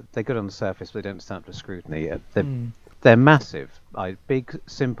say that they're good on the surface, but they don't stand up to scrutiny. They're massive, big,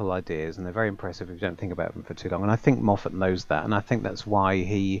 simple ideas, and they're very impressive if you don't think about them for too long. And I think Moffat knows that, and I think that's why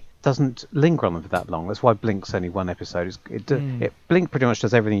he doesn't linger on them for that long. That's why Blink's only one episode. Blink pretty much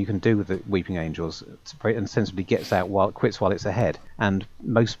does everything you can do with the Weeping Angels, and sensibly gets out quits while it's ahead. And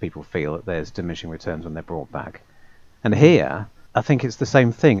most people feel that there's diminishing returns when they're brought back. And here, I think it's the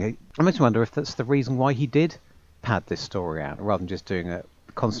same thing. I makes me wonder if that's the reason why he did pad this story out, rather than just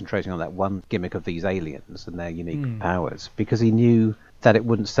concentrating on that one gimmick of these aliens and their unique powers, because he knew that it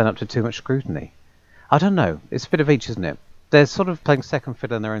wouldn't stand up to too much scrutiny. I don't know. It's a bit of each, isn't it? They're sort of playing second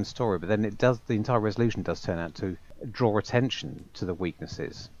fiddle in their own story, but then the entire resolution does turn out to draw attention to the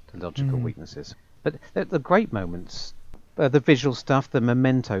weaknesses, the logical weaknesses. But the great moments, the visual stuff, the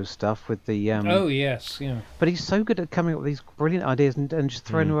Memento stuff with the... oh, yes, yeah. But he's so good at coming up with these brilliant ideas and just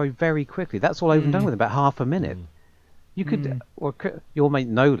throwing them away very quickly. That's all over and done with about half a minute. You could, or your mate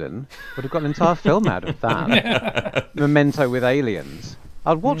Nolan would have got an entire film out of that. Memento with aliens.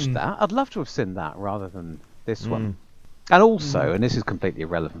 I'd watch that. I'd love to have seen that rather than this one. And also, and this is completely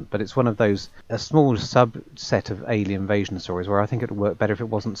irrelevant, but it's one of those, a small subset of alien invasion stories where I think it would work better if it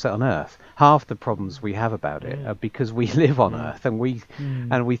wasn't set on Earth. Half the problems we have about it are because we live on Earth and we think,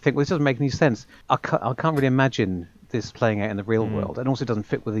 well, this doesn't make any sense. I can't really imagine this playing out in the real world, and also doesn't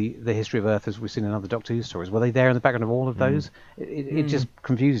fit with the history of Earth as we've seen in other Doctor Who stories. Were they there in the background of all of those? It just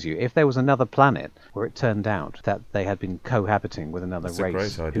confuses you. If there was another planet where it turned out that they had been cohabiting with another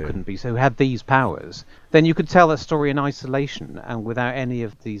race who had these powers, then you could tell that story in isolation and without any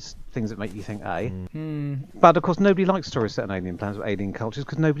of these things that make you think, But of course, nobody likes stories set on alien planets or alien cultures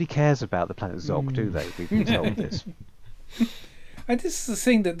because nobody cares about the planet Zog, do they? We've been told this. And this is the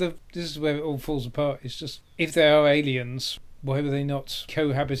thing that this is where it all falls apart. It's just, if they are aliens, why were they not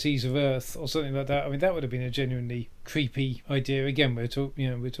cohabitees of Earth or something like that? I mean, that would have been a genuinely creepy idea. Again, we're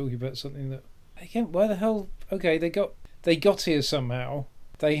talking about something that, again, why the hell? Okay, they got here somehow.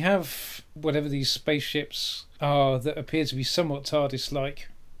 They have whatever these spaceships are that appear to be somewhat TARDIS-like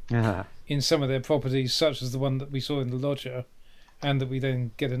in some of their properties, such as the one that we saw in the Lodger, and that we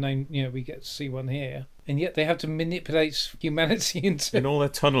then get a name. We get to see one here. And yet they have to manipulate humanity into... In all their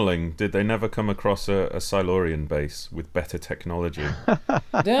tunnelling, did they never come across a Silurian base with better technology?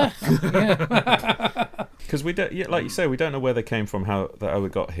 Yeah. Because we don't, like you say, we don't know where they came from, how they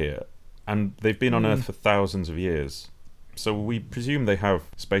got here. And they've been on Earth for thousands of years. So we presume they have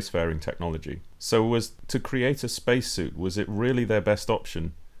spacefaring technology. So was to create a spacesuit, was it really their best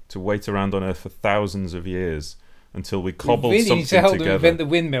option to wait around on Earth for thousands of years until we cobbled something together? Need to help them invent the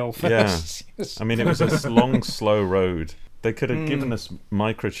windmill first. Yeah. I mean, it was a long, slow road. They could have given us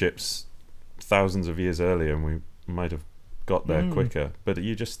microchips thousands of years earlier and we might have got there quicker. But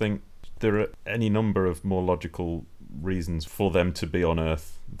you just think there are any number of more logical reasons for them to be on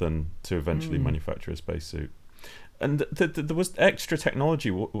Earth than to eventually manufacture a spacesuit. And there was extra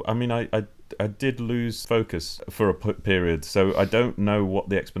technology. I mean, I did lose focus for a period, so I don't know what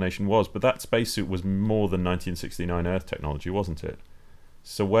the explanation was. But that spacesuit was more than 1969 Earth technology, wasn't it?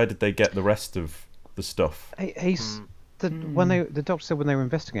 So where did they get the rest of the stuff? When the doctor said when they were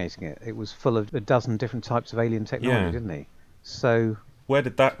investigating it, it was full of a dozen different types of alien technology, didn't he? So where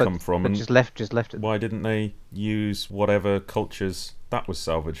did that come from? But and just left it. Why didn't they use whatever cultures that was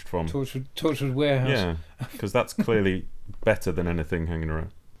salvaged from? Torchwood Warehouse. Yeah, because that's clearly better than anything hanging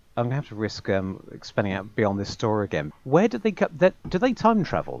around. I'm going to have to risk expanding out beyond this story again. Where did they cut that? Do they time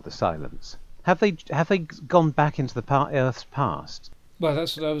travel, the Silence? Have they gone back into the Earth's past? Well,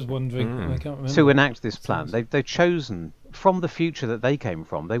 that's what I was wondering. I can't remember. To enact this plan, they've chosen from the future that they came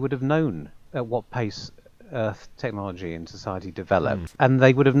from. They would have known at what pace Earth technology and society developed, and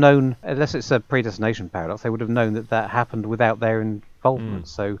they would have known, unless it's a predestination paradox, they would have known that happened without their involvement.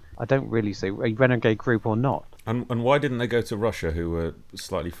 So I don't really see a renegade group or not. And why didn't they go to Russia, who were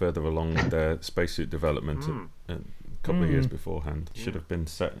slightly further along with their spacesuit development a couple of years beforehand? Should have been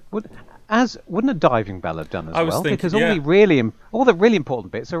set. Wouldn't a diving bell have done as well? Thinking, because all the really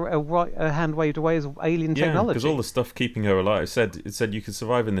important bits are a hand waved away as alien technology. Because all the stuff keeping her alive, it said you could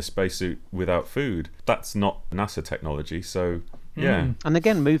survive in this spacesuit without food. That's not NASA technology, so yeah. And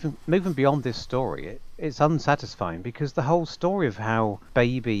again, moving beyond this story, it's unsatisfying because the whole story of how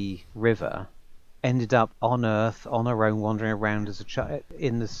Baby River ended up on Earth on her own, wandering around as a child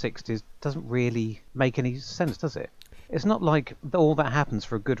in the 60s, doesn't really make any sense, does it? It's not like all that happens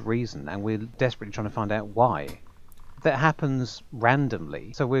for a good reason and we're desperately trying to find out why. That happens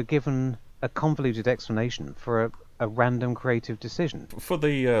randomly, so we're given a convoluted explanation for a random creative decision. For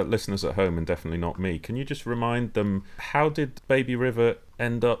the listeners at home, and definitely not me, can you just remind them, how did Baby River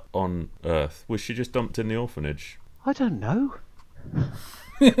end up on Earth? Was she just dumped in the orphanage? I don't know.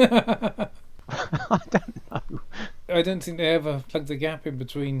 I don't know. I don't think they ever plugged the gap in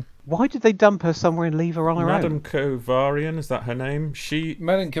between. Why did they dump her somewhere and leave her on her Madame own? Kovarian, is that her name?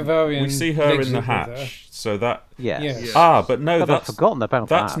 Madame Kovarian. We see her lives in the with her. hatch, so that. Yes. Yes. Ah, but no, God, I've that's forgotten about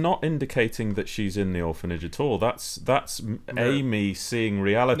that's that. not indicating that she's in the orphanage at all. That's Amy seeing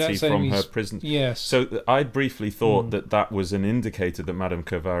reality That's from Amy's- her prison. Yes. So I briefly thought that was an indicator that Madame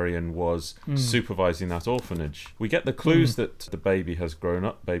Kovarian was supervising that orphanage. We get the clues that the baby has grown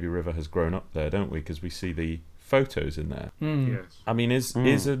up, Baby River has grown up there, don't we? Because we see the photos in there. Yes. I mean, is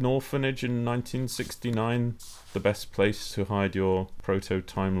an orphanage in 1969 the best place to hide your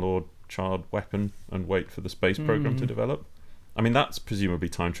proto-Time Lord child weapon and wait for the space program to develop? I mean, that's presumably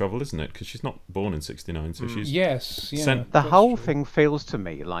time travel, isn't it? Because she's not born in 69, so she's... Yes. Yeah. Sent- The that's whole true. thing feels to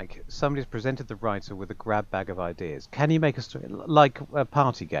me like somebody's presented the writer with a grab bag of ideas. Can you make a story like a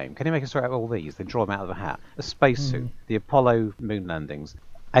party game? Can you make a story out of all these? They draw them out of a hat. A spacesuit, the Apollo moon landings,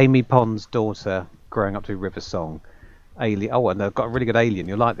 Amy Pond's daughter growing up to River Song, alien. Oh, and they've got a really good alien.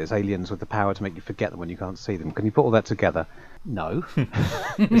 You'll like this. Aliens with the power to make you forget them when you can't see them. Can you put all that together? No.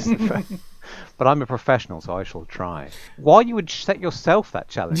 Is the fact. But I'm a professional, so I shall try. Why you would set yourself that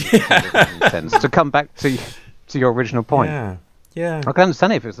challenge to come back to your original point. Yeah. I can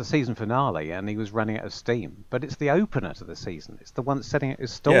understand it if it was the season finale and he was running out of steam, but it's the opener to the season. It's the one that's setting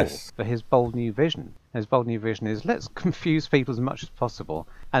his stall Yes. for his bold new vision. His bold new vision is let's confuse people as much as possible,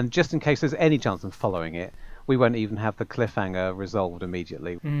 and just in case there's any chance of following it, we won't even have the cliffhanger resolved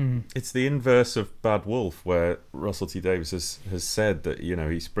immediately. It's the inverse of Bad Wolf, where Russell T Davies has said that, you know,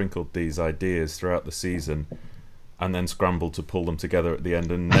 he sprinkled these ideas throughout the season and then scrambled to pull them together at the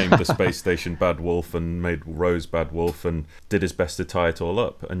end and named the space station Bad Wolf and made Rose Bad Wolf and did his best to tie it all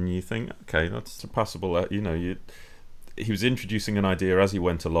up. And you think, okay, that's passable. He was introducing an idea as he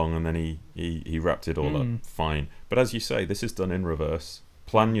went along, and then he wrapped it all up. Fine. But as you say, this is done in reverse.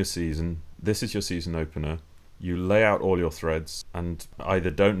 Plan your season. This is your season opener. You lay out all your threads and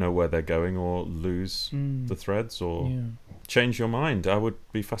either don't know where they're going or lose the threads or change your mind. I would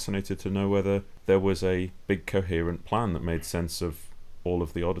be fascinated to know whether there was a big coherent plan that made sense of all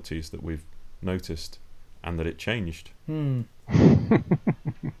of the oddities that we've noticed and that it changed. I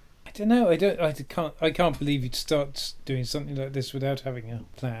don't know. I can't believe you'd start doing something like this without having a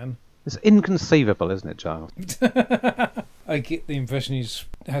plan. It's inconceivable, isn't it, Giles? I get the impression he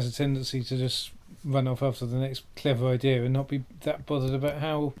has a tendency to just run off after the next clever idea and not be that bothered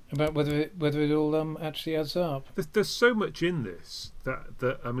about whether it all actually adds up. There's so much in this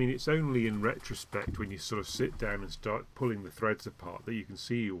that I mean, it's only in retrospect when you sort of sit down and start pulling the threads apart that you can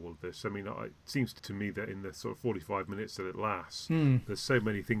see all of this. I mean, it seems to me that in the sort of 45 minutes that it lasts, there's so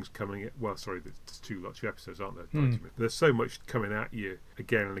many things coming at, well, sorry, there's two episodes, aren't there? 90 minutes. There's so much coming at you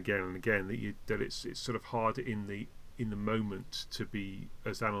again and again and again that it's sort of hard in the moment to be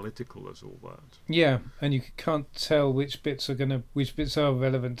as analytical as all that. Yeah, and you can't tell which bits are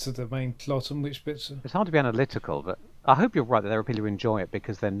relevant to the main plot and which bits are... It's hard to be analytical, but I hope you're right that there are people who enjoy it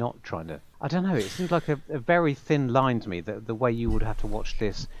because they're not trying to... I don't know, it seems like a very thin line to me, the way you would have to watch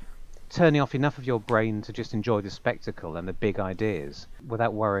this, turning off enough of your brain to just enjoy the spectacle and the big ideas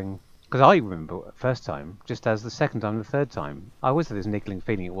without worrying... Because I remember first time, just as the second time and the third time, I always had this niggling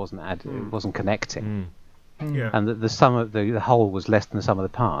feeling it wasn't connecting. Yeah. And the sum of the whole was less than the sum of the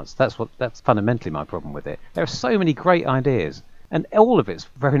parts. That's fundamentally my problem with it. There are so many great ideas, and all of it's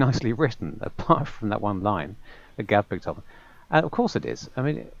very nicely written, apart from that one line that Gav picked up. And of course it is. I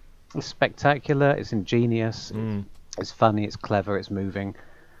mean, it's spectacular, it's ingenious, it's funny, it's clever, it's moving,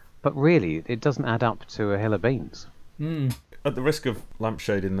 but really, it doesn't add up to a hill of beans. At the risk of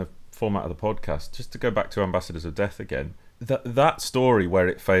lampshading the format of the podcast, just to go back to Ambassadors of Death again, that story where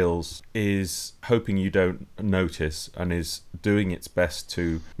it fails is hoping you don't notice and is doing its best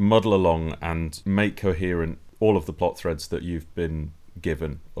to muddle along and make coherent all of the plot threads that you've been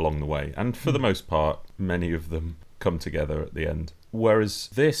given along the way. And for the most part, many of them come together at the end. Whereas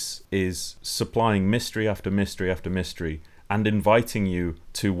this is supplying mystery after mystery after mystery and inviting you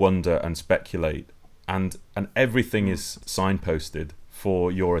to wonder and speculate. And everything is signposted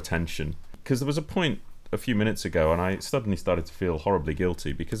for your attention. Because there was a point a few minutes ago and I suddenly started to feel horribly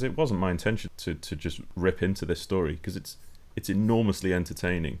guilty because it wasn't my intention to just rip into this story, because it's enormously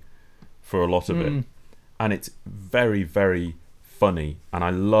entertaining for a lot of it, and it's very, very funny, and I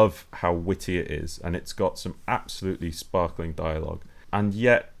love how witty it is, and it's got some absolutely sparkling dialogue, and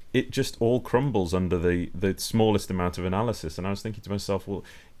yet it just all crumbles under the smallest amount of analysis. And I was thinking to myself, well,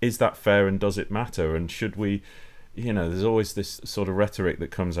 is that fair, and does it matter, and should we... there's always this sort of rhetoric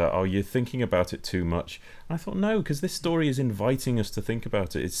that comes out, oh, you're thinking about it too much. And I thought, no, because this story is inviting us to think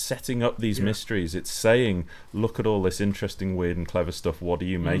about it. It's setting up these mysteries. It's saying, look at all this interesting, weird and clever stuff. What do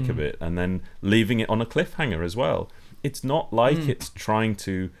you make of it? And then leaving it on a cliffhanger as well. it's not like it's trying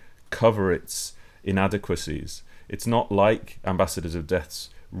to cover its inadequacies. It's not like Ambassadors of Death's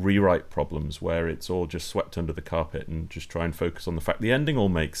rewrite problems where it's all just swept under the carpet and just try and focus on the fact the ending all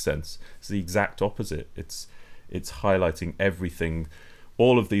makes sense. It's the exact opposite. It's highlighting everything,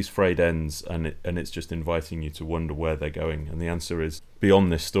 all of these frayed ends, and it's just inviting you to wonder where they're going. And the answer is,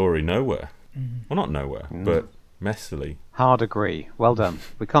 beyond this story, nowhere. Well, not nowhere, but messily. Hard agree. Well done.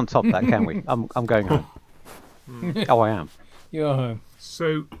 We can't top that, can we? I'm going home. Oh, I am. You're home.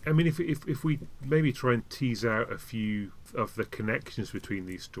 So, I mean, if we maybe try and tease out a few of the connections between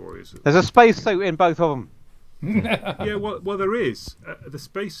these stories. There's a spacesuit in both of them. Yeah, well, there is. The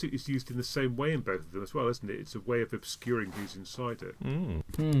spacesuit is used in the same way in both of them as well, isn't it? It's a way of obscuring who's inside it.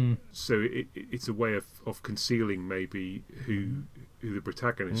 So it's a way of concealing maybe who the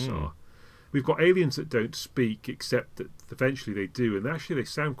protagonists are. We've got aliens that don't speak, except that eventually they do, and actually they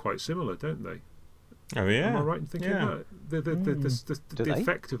sound quite similar, don't they? Oh yeah. Am I right in thinking that? The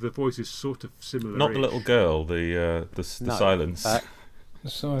effect of the voice is sort of similar. Not the little girl, the silence. The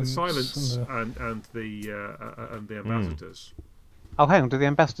silence and the ambassadors. Oh, hang on. Do the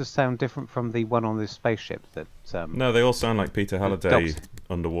ambassadors sound different from the one on this spaceship? No, they all sound like Peter Halliday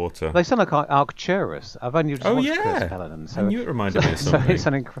underwater. They sound like Arcturus. I've only just watched Chris Pellerin, so I knew it reminded me of something. It's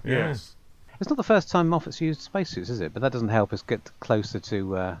Yes. It's not the first time Moffat's used spacesuits, is it? But that doesn't help us get closer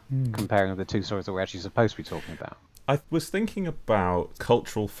to comparing the two stories that we're actually supposed to be talking about. I was thinking about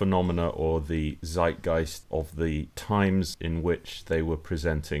cultural phenomena or the zeitgeist of the times in which they were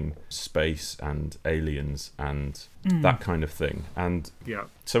presenting space and aliens and that kind of thing. And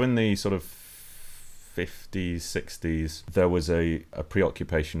so in the sort of 50s, 60s, there was a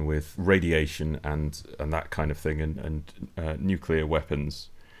preoccupation with radiation and that kind of thing and nuclear weapons.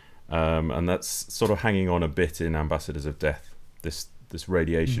 And that's sort of hanging on a bit in Ambassadors of Death, this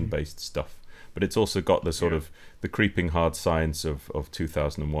radiation-based stuff. But it's also got the sort of the creeping hard science of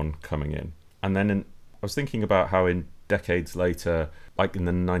 2001 coming in. And then I was thinking about how in decades later, like in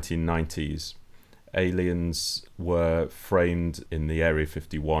the 1990s, aliens were framed in the Area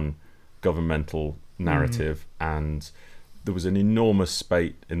 51 governmental narrative, and there was an enormous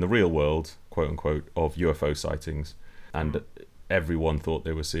spate in the real world, quote-unquote, of UFO sightings. And everyone thought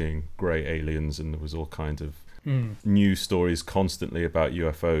they were seeing grey aliens, and there was all kinds of news stories constantly about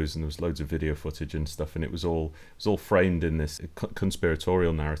UFOs, and there was loads of video footage and stuff, and it was all framed in this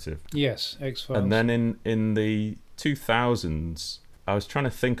conspiratorial narrative. Yes, X-Files. And then in the 2000s, I was trying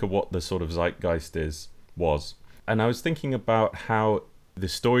to think of what the sort of zeitgeist was, and I was thinking about how the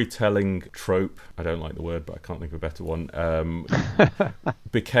storytelling trope, I don't like the word, but I can't think of a better one,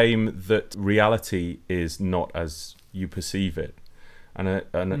 became that reality is not as you perceive it.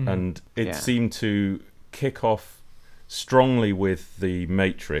 And it seemed to kick off strongly with The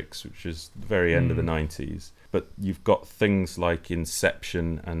Matrix, which is the very end of the 90s. But you've got things like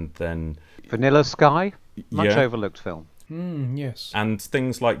Inception and then... Vanilla Sky? Much overlooked film. Yes. And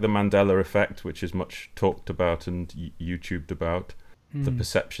things like The Mandela Effect, which is much talked about and YouTubed about. The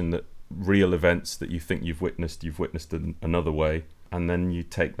perception that real events that you think you've witnessed another way. And then you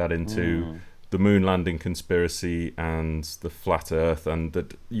take that into... the moon landing conspiracy and the flat earth, and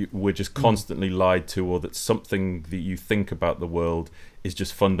that we're just constantly lied to, or that something that you think about the world is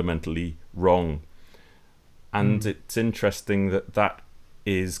just fundamentally wrong. And it's interesting that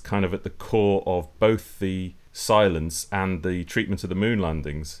is kind of at the core of both the silence and the treatment of the moon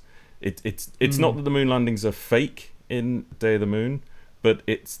landings. It's not that the moon landings are fake in Day of the Moon, but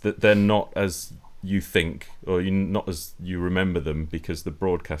it's that they're not as you think, or not as you remember them, because the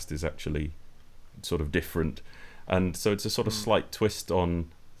broadcast is actually sort of different, and so it's a sort of slight twist on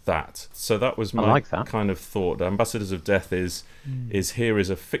that. So that was my kind of thought. Ambassadors of Death is here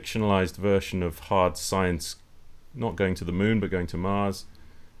is a fictionalized version of hard science, not going to the moon but going to Mars,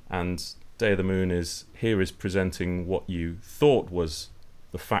 and Day of the Moon is presenting what you thought was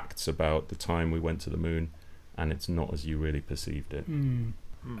the facts about the time we went to the moon, and it's not as you really perceived it.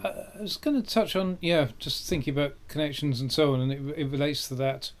 I was going to touch on just thinking about connections and so on, and it relates to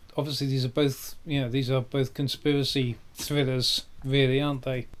that. Obviously, these are both conspiracy thrillers, really, aren't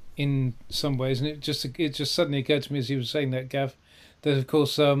they? In some ways, and it just suddenly occurred to me as you were saying that, Gav, that of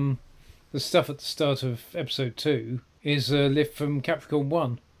course the stuff at the start of episode 2 is a lift from Capricorn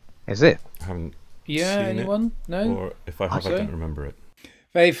 1. Is it? I haven't seen anyone? it. No? Or if I have, I don't remember it.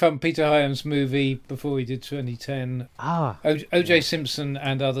 Very fun Peter Hyams movie before he did 2010. O.J. Simpson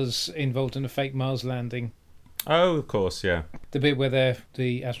and others involved in a fake Mars landing. Oh, of course, yeah. The bit where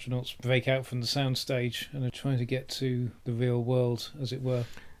the astronauts break out from the soundstage and are trying to get to the real world, as it were.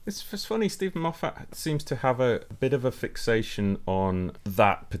 It's funny, Stephen Moffat seems to have a bit of a fixation on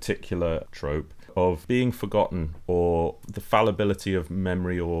that particular trope. of being forgotten or the fallibility of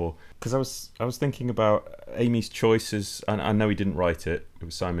memory, or because I was thinking about Amy's choices, and I know he didn't write it, it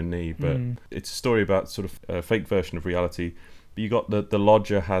was Simon Nee, but it's a story about sort of a fake version of reality. But you got the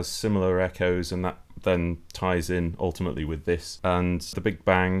Lodger has similar echoes, and that then ties in ultimately with this, and the Big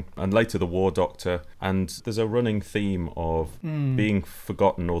Bang, and later the War Doctor, and there's a running theme of being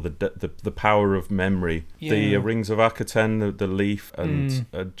forgotten, or the power of memory. The Rings of Akaten, the Leaf, and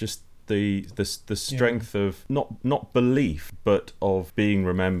just the strength of not belief, but of being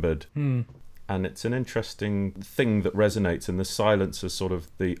remembered. And it's an interesting thing that resonates, and the silence is sort of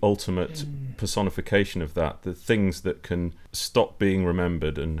the ultimate personification of that, the things that can stop being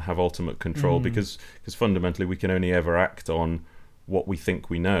remembered and have ultimate control, because fundamentally we can only ever act on what we think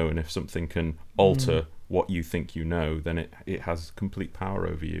we know, and if something can alter what you think you know, then it has complete power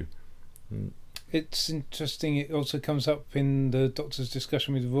over you. It's interesting, it also comes up in the Doctor's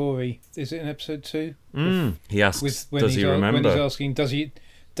discussion with Rory. Is it in episode 2? He asks, does he remember? When he's asking,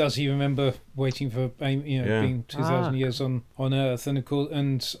 does he remember waiting for being 2,000 years on Earth? And of course,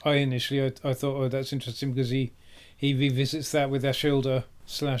 and I initially I thought, oh, that's interesting, because he revisits that with Ashilda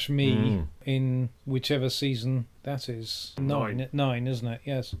 / me in whichever season that is. 9, isn't it?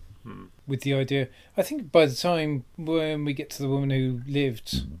 Yes. With the idea, I think by the time when we get to the woman who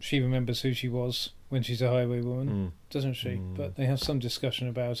lived, she remembers who she was when she's a highway woman, doesn't she? But they have some discussion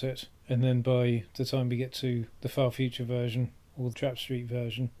about it, and then by the time we get to the far future version, or the Trap Street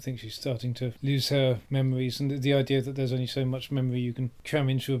version, I think she's starting to lose her memories, and the idea that there's only so much memory you can cram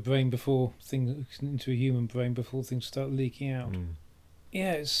into a brain into a human brain before things start leaking out.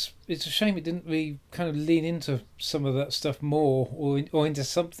 Yeah, it's a shame it didn't really kind of lean into some of that stuff more, or into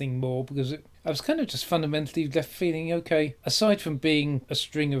something more, because I was kind of just fundamentally left feeling, okay, aside from being a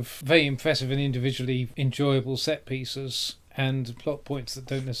string of very impressive and individually enjoyable set pieces and plot points that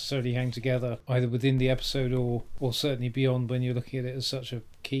don't necessarily hang together either within the episode or certainly beyond when you're looking at it as such a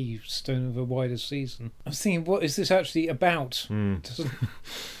keystone of a wider season, I was thinking, what is this actually about?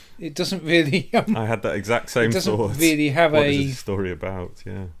 It doesn't really. I had that exact same thought. It doesn't really have what is this story about?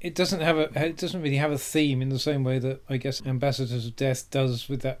 Yeah. It doesn't really have a theme in the same way that I guess Ambassadors of Death does,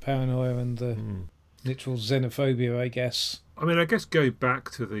 with that paranoia and the literal xenophobia, I guess. I mean, I guess going back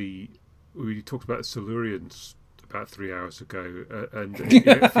to we talked about the Silurians about 3 hours ago, and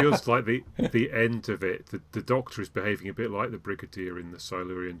it feels like the end of it. The Doctor is behaving a bit like the Brigadier in the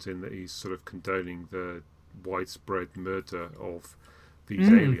Silurians, in that he's sort of condoning the widespread murder of these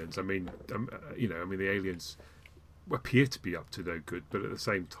aliens. I mean, the aliens appear to be up to no good, but at the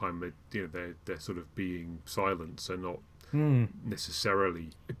same time, they're sort of being silenced, and not necessarily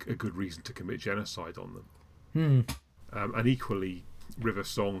a good reason to commit genocide on them. And equally, River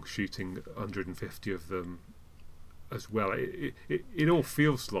Song shooting 150 of them as well. It all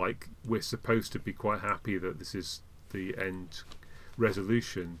feels like we're supposed to be quite happy that this is the end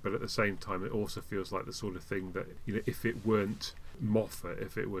resolution, but at the same time, it also feels like the sort of thing that, if it weren't Moffat,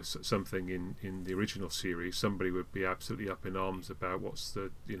 if it was something in the original series, somebody would be absolutely up in arms about what's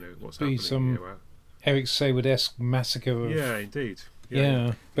happening. Some Eric Sayward-esque massacre. Yeah, indeed.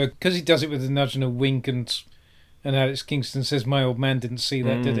 Yeah, but because he does it with a nudge and a wink, and Alex Kingston says, "My old man didn't see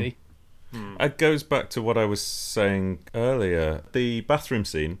that, did he?" It goes back to what I was saying earlier. The bathroom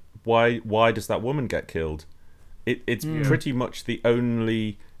scene. Why does that woman get killed? It's pretty much the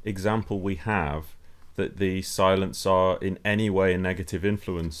only example we have that the silents are in any way a negative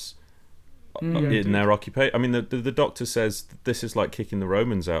influence in their occupation. I mean, the Doctor says this is like kicking the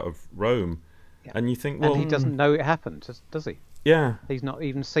Romans out of Rome, and you think, well, and he doesn't know it happened, does he? Yeah, he's not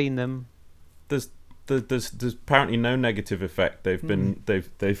even seen them. There's apparently no negative effect.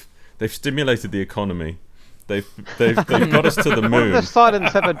 They've stimulated the economy. They've got us to the moon. What have the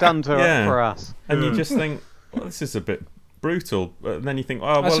silence ever done for us? And you just think, well, this is a bit brutal. And then you think,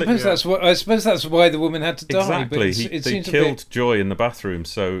 I suppose that's why the woman had to die. Exactly. They killed Joy in the bathroom,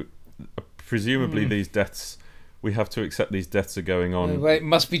 so presumably these deaths, we have to accept these deaths are going on. It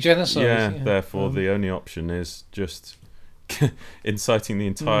must be genocide. Yeah, therefore the only option is just inciting the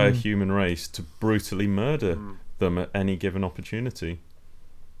entire human race to brutally murder them at any given opportunity,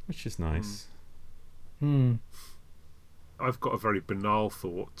 which is nice. I've got a very banal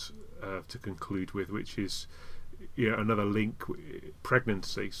thought to conclude with, which is another link,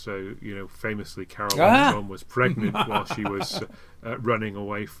 pregnancy. So famously Caroline John was pregnant while she was running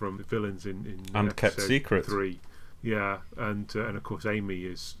away from the villains in and kept secret 3. Yeah, and of course Amy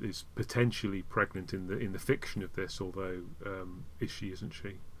is potentially pregnant in the fiction of this, although is she, isn't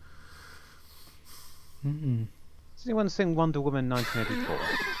she? Has anyone seen Wonder Woman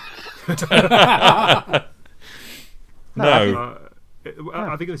 1984? No.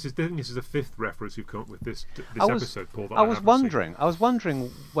 I think this is the fifth reference you've come up with this I was- episode, Paul. That I was haven't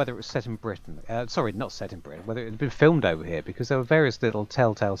wondering whether it was set in Britain. Sorry, not set in Britain. Whether it had been filmed over here, because there were various little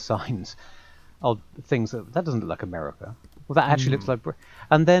telltale signs of things that doesn't look like America. Well, that actually looks like Britain.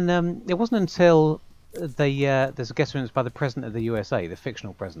 And then it wasn't until there's a guest appearance by the President of the USA, the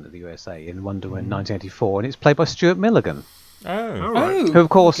fictional President of the USA, in Wonder Woman 1984, and it's played by Stuart Milligan, seen. Oh. All right. who, of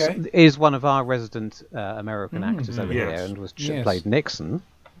course, okay. is one of our resident American actors over Yes. here, and was Yes. played Nixon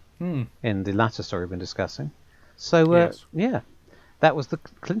in the latter story we've been discussing. So, Yes. yeah, that was the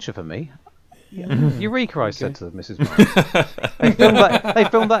clincher for me. Eureka, I said to Mrs. Morris. They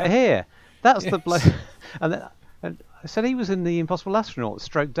filmed that here. That's the bloke. And I said he was in the Impossible Astronaut,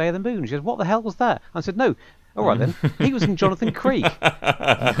 Stroke Day of the Moon. She said, what the hell was that? I said, no. All right then. He was in Jonathan Creek. He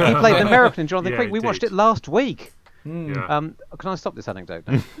played the American in Jonathan Yeah, Creek. he We watched did. it last week. Yeah. Can I stop this anecdote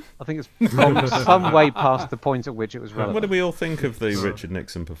now? I think it's gone some way past the point at which it was relevant. What did we all think of the Richard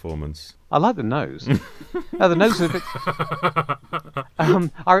Nixon performance? I like the nose. The nose is a bit.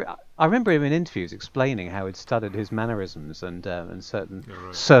 I remember him in interviews explaining how he'd studied his mannerisms and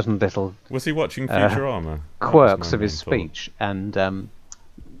certain little Was he watching Futurama? That was quirks my of his main thought. speech, and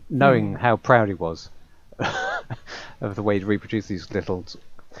knowing how proud he was of the way he'd reproduced these little.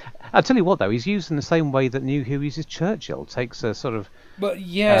 I'll tell you what, though, he's used in the same way that New Who uses Churchill. Takes a sort of But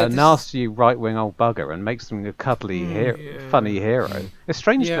yeah, nasty right-wing old bugger and makes them a cuddly, funny hero. It's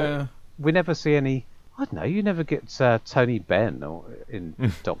strange Yeah. that we never see any. I don't know. You never get Tony Benn or in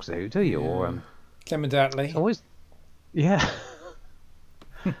Doctor Who, do you? Or Clement Attlee. always, yeah.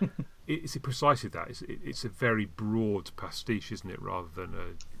 It's precisely that. It's a very broad pastiche, isn't it, rather than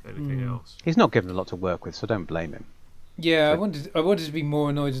anything else. He's not given a lot to work with, so don't blame him. Yeah, I wanted to be more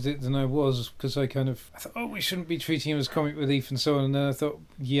annoyed at it than I was, because I thought, oh, we shouldn't be treating him as comic relief and so on. And then I thought,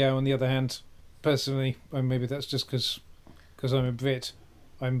 yeah, on the other hand, personally, maybe that's just because I'm a Brit.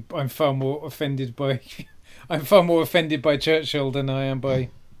 I'm far more offended by Churchill than I am by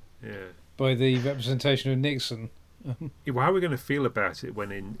the representation of Nixon. Yeah, well, how are we going to feel about it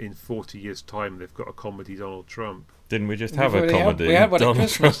when in 40 years' time they've got a comedy Donald Trump? Didn't we just have a comedy? We had one at Donald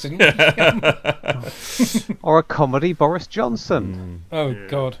Christmas, Trump? didn't we? Or a comedy Boris Johnson. Oh, Yeah.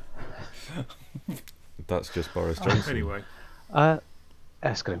 God. That's just Boris Johnson. Anyway,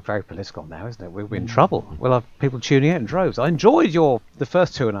 It's getting very political now, isn't it? We're in trouble. We'll have people tuning out in droves. I enjoyed the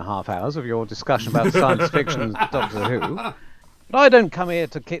first 2.5 hours of your discussion about science fiction and Doctor Who, but I don't come here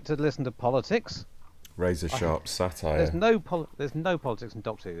to listen to politics. Razor sharp satire. There's no politics in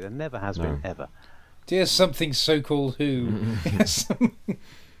Doctor Who. There never has been ever. Dear something so-called Who. Yes.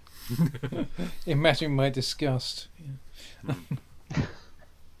 Imagine my disgust.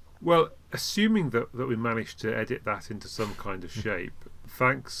 well, assuming that we managed to edit that into some kind of shape,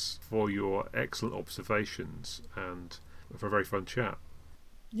 thanks for your excellent observations and for a very fun chat.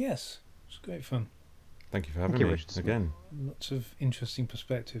 Yes, it's great fun. Thank you for having you, me Richard Smith. again. Lots of interesting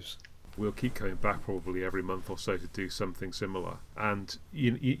perspectives. We'll keep coming back probably every month or so to do something similar. And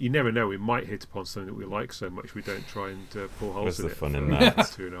you never know, we might hit upon something that we like so much we don't try and pull holes Where's in the it fun for in that?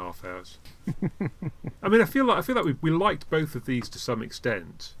 2.5 hours. I mean, I feel like we liked both of these to some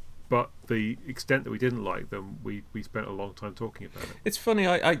extent, but the extent that we didn't like them, we spent a long time talking about it. It's funny.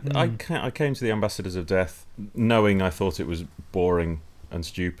 I came to the Ambassadors of Death knowing I thought it was boring and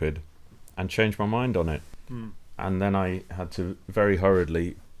stupid, and changed my mind on it. And then I had to very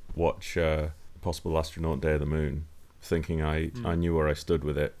hurriedly watch Possible Astronaut Day of the Moon, thinking I knew where I stood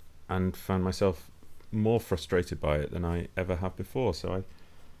with it, and found myself more frustrated by it than I ever have before. So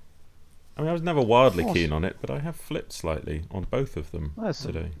I was never wildly keen on it, but I have flipped slightly on both of them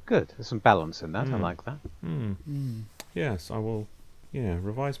today. Good. There's some balance in that. I like that. Yes, I will. Yeah,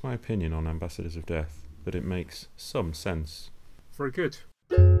 revise my opinion on Ambassadors of Death, but it makes some sense. Very good.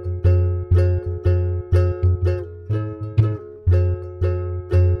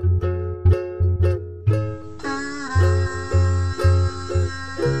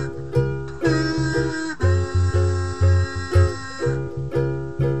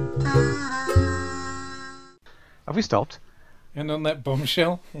 Have we stopped? And on that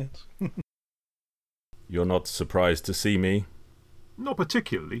bombshell, yes. You're not surprised to see me? Not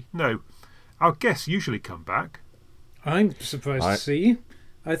particularly, no. Our guests usually come back. I'm surprised to see you.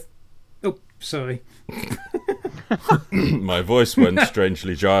 Oh, sorry. My voice went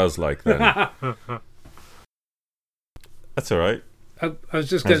strangely Giles-like then. That's all right. I was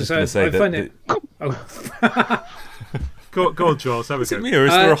just I going was to just say, gonna I find that- it... Oh, Go on, Charles, have a Is it go. me or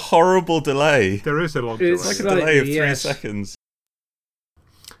is there a horrible delay? There is a long It's delay. Like a slightly, delay of 3 yes. seconds.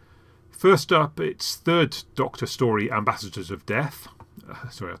 First up, it's third Doctor story, Ambassadors of Death.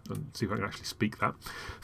 Sorry, I'll see if I can actually speak that.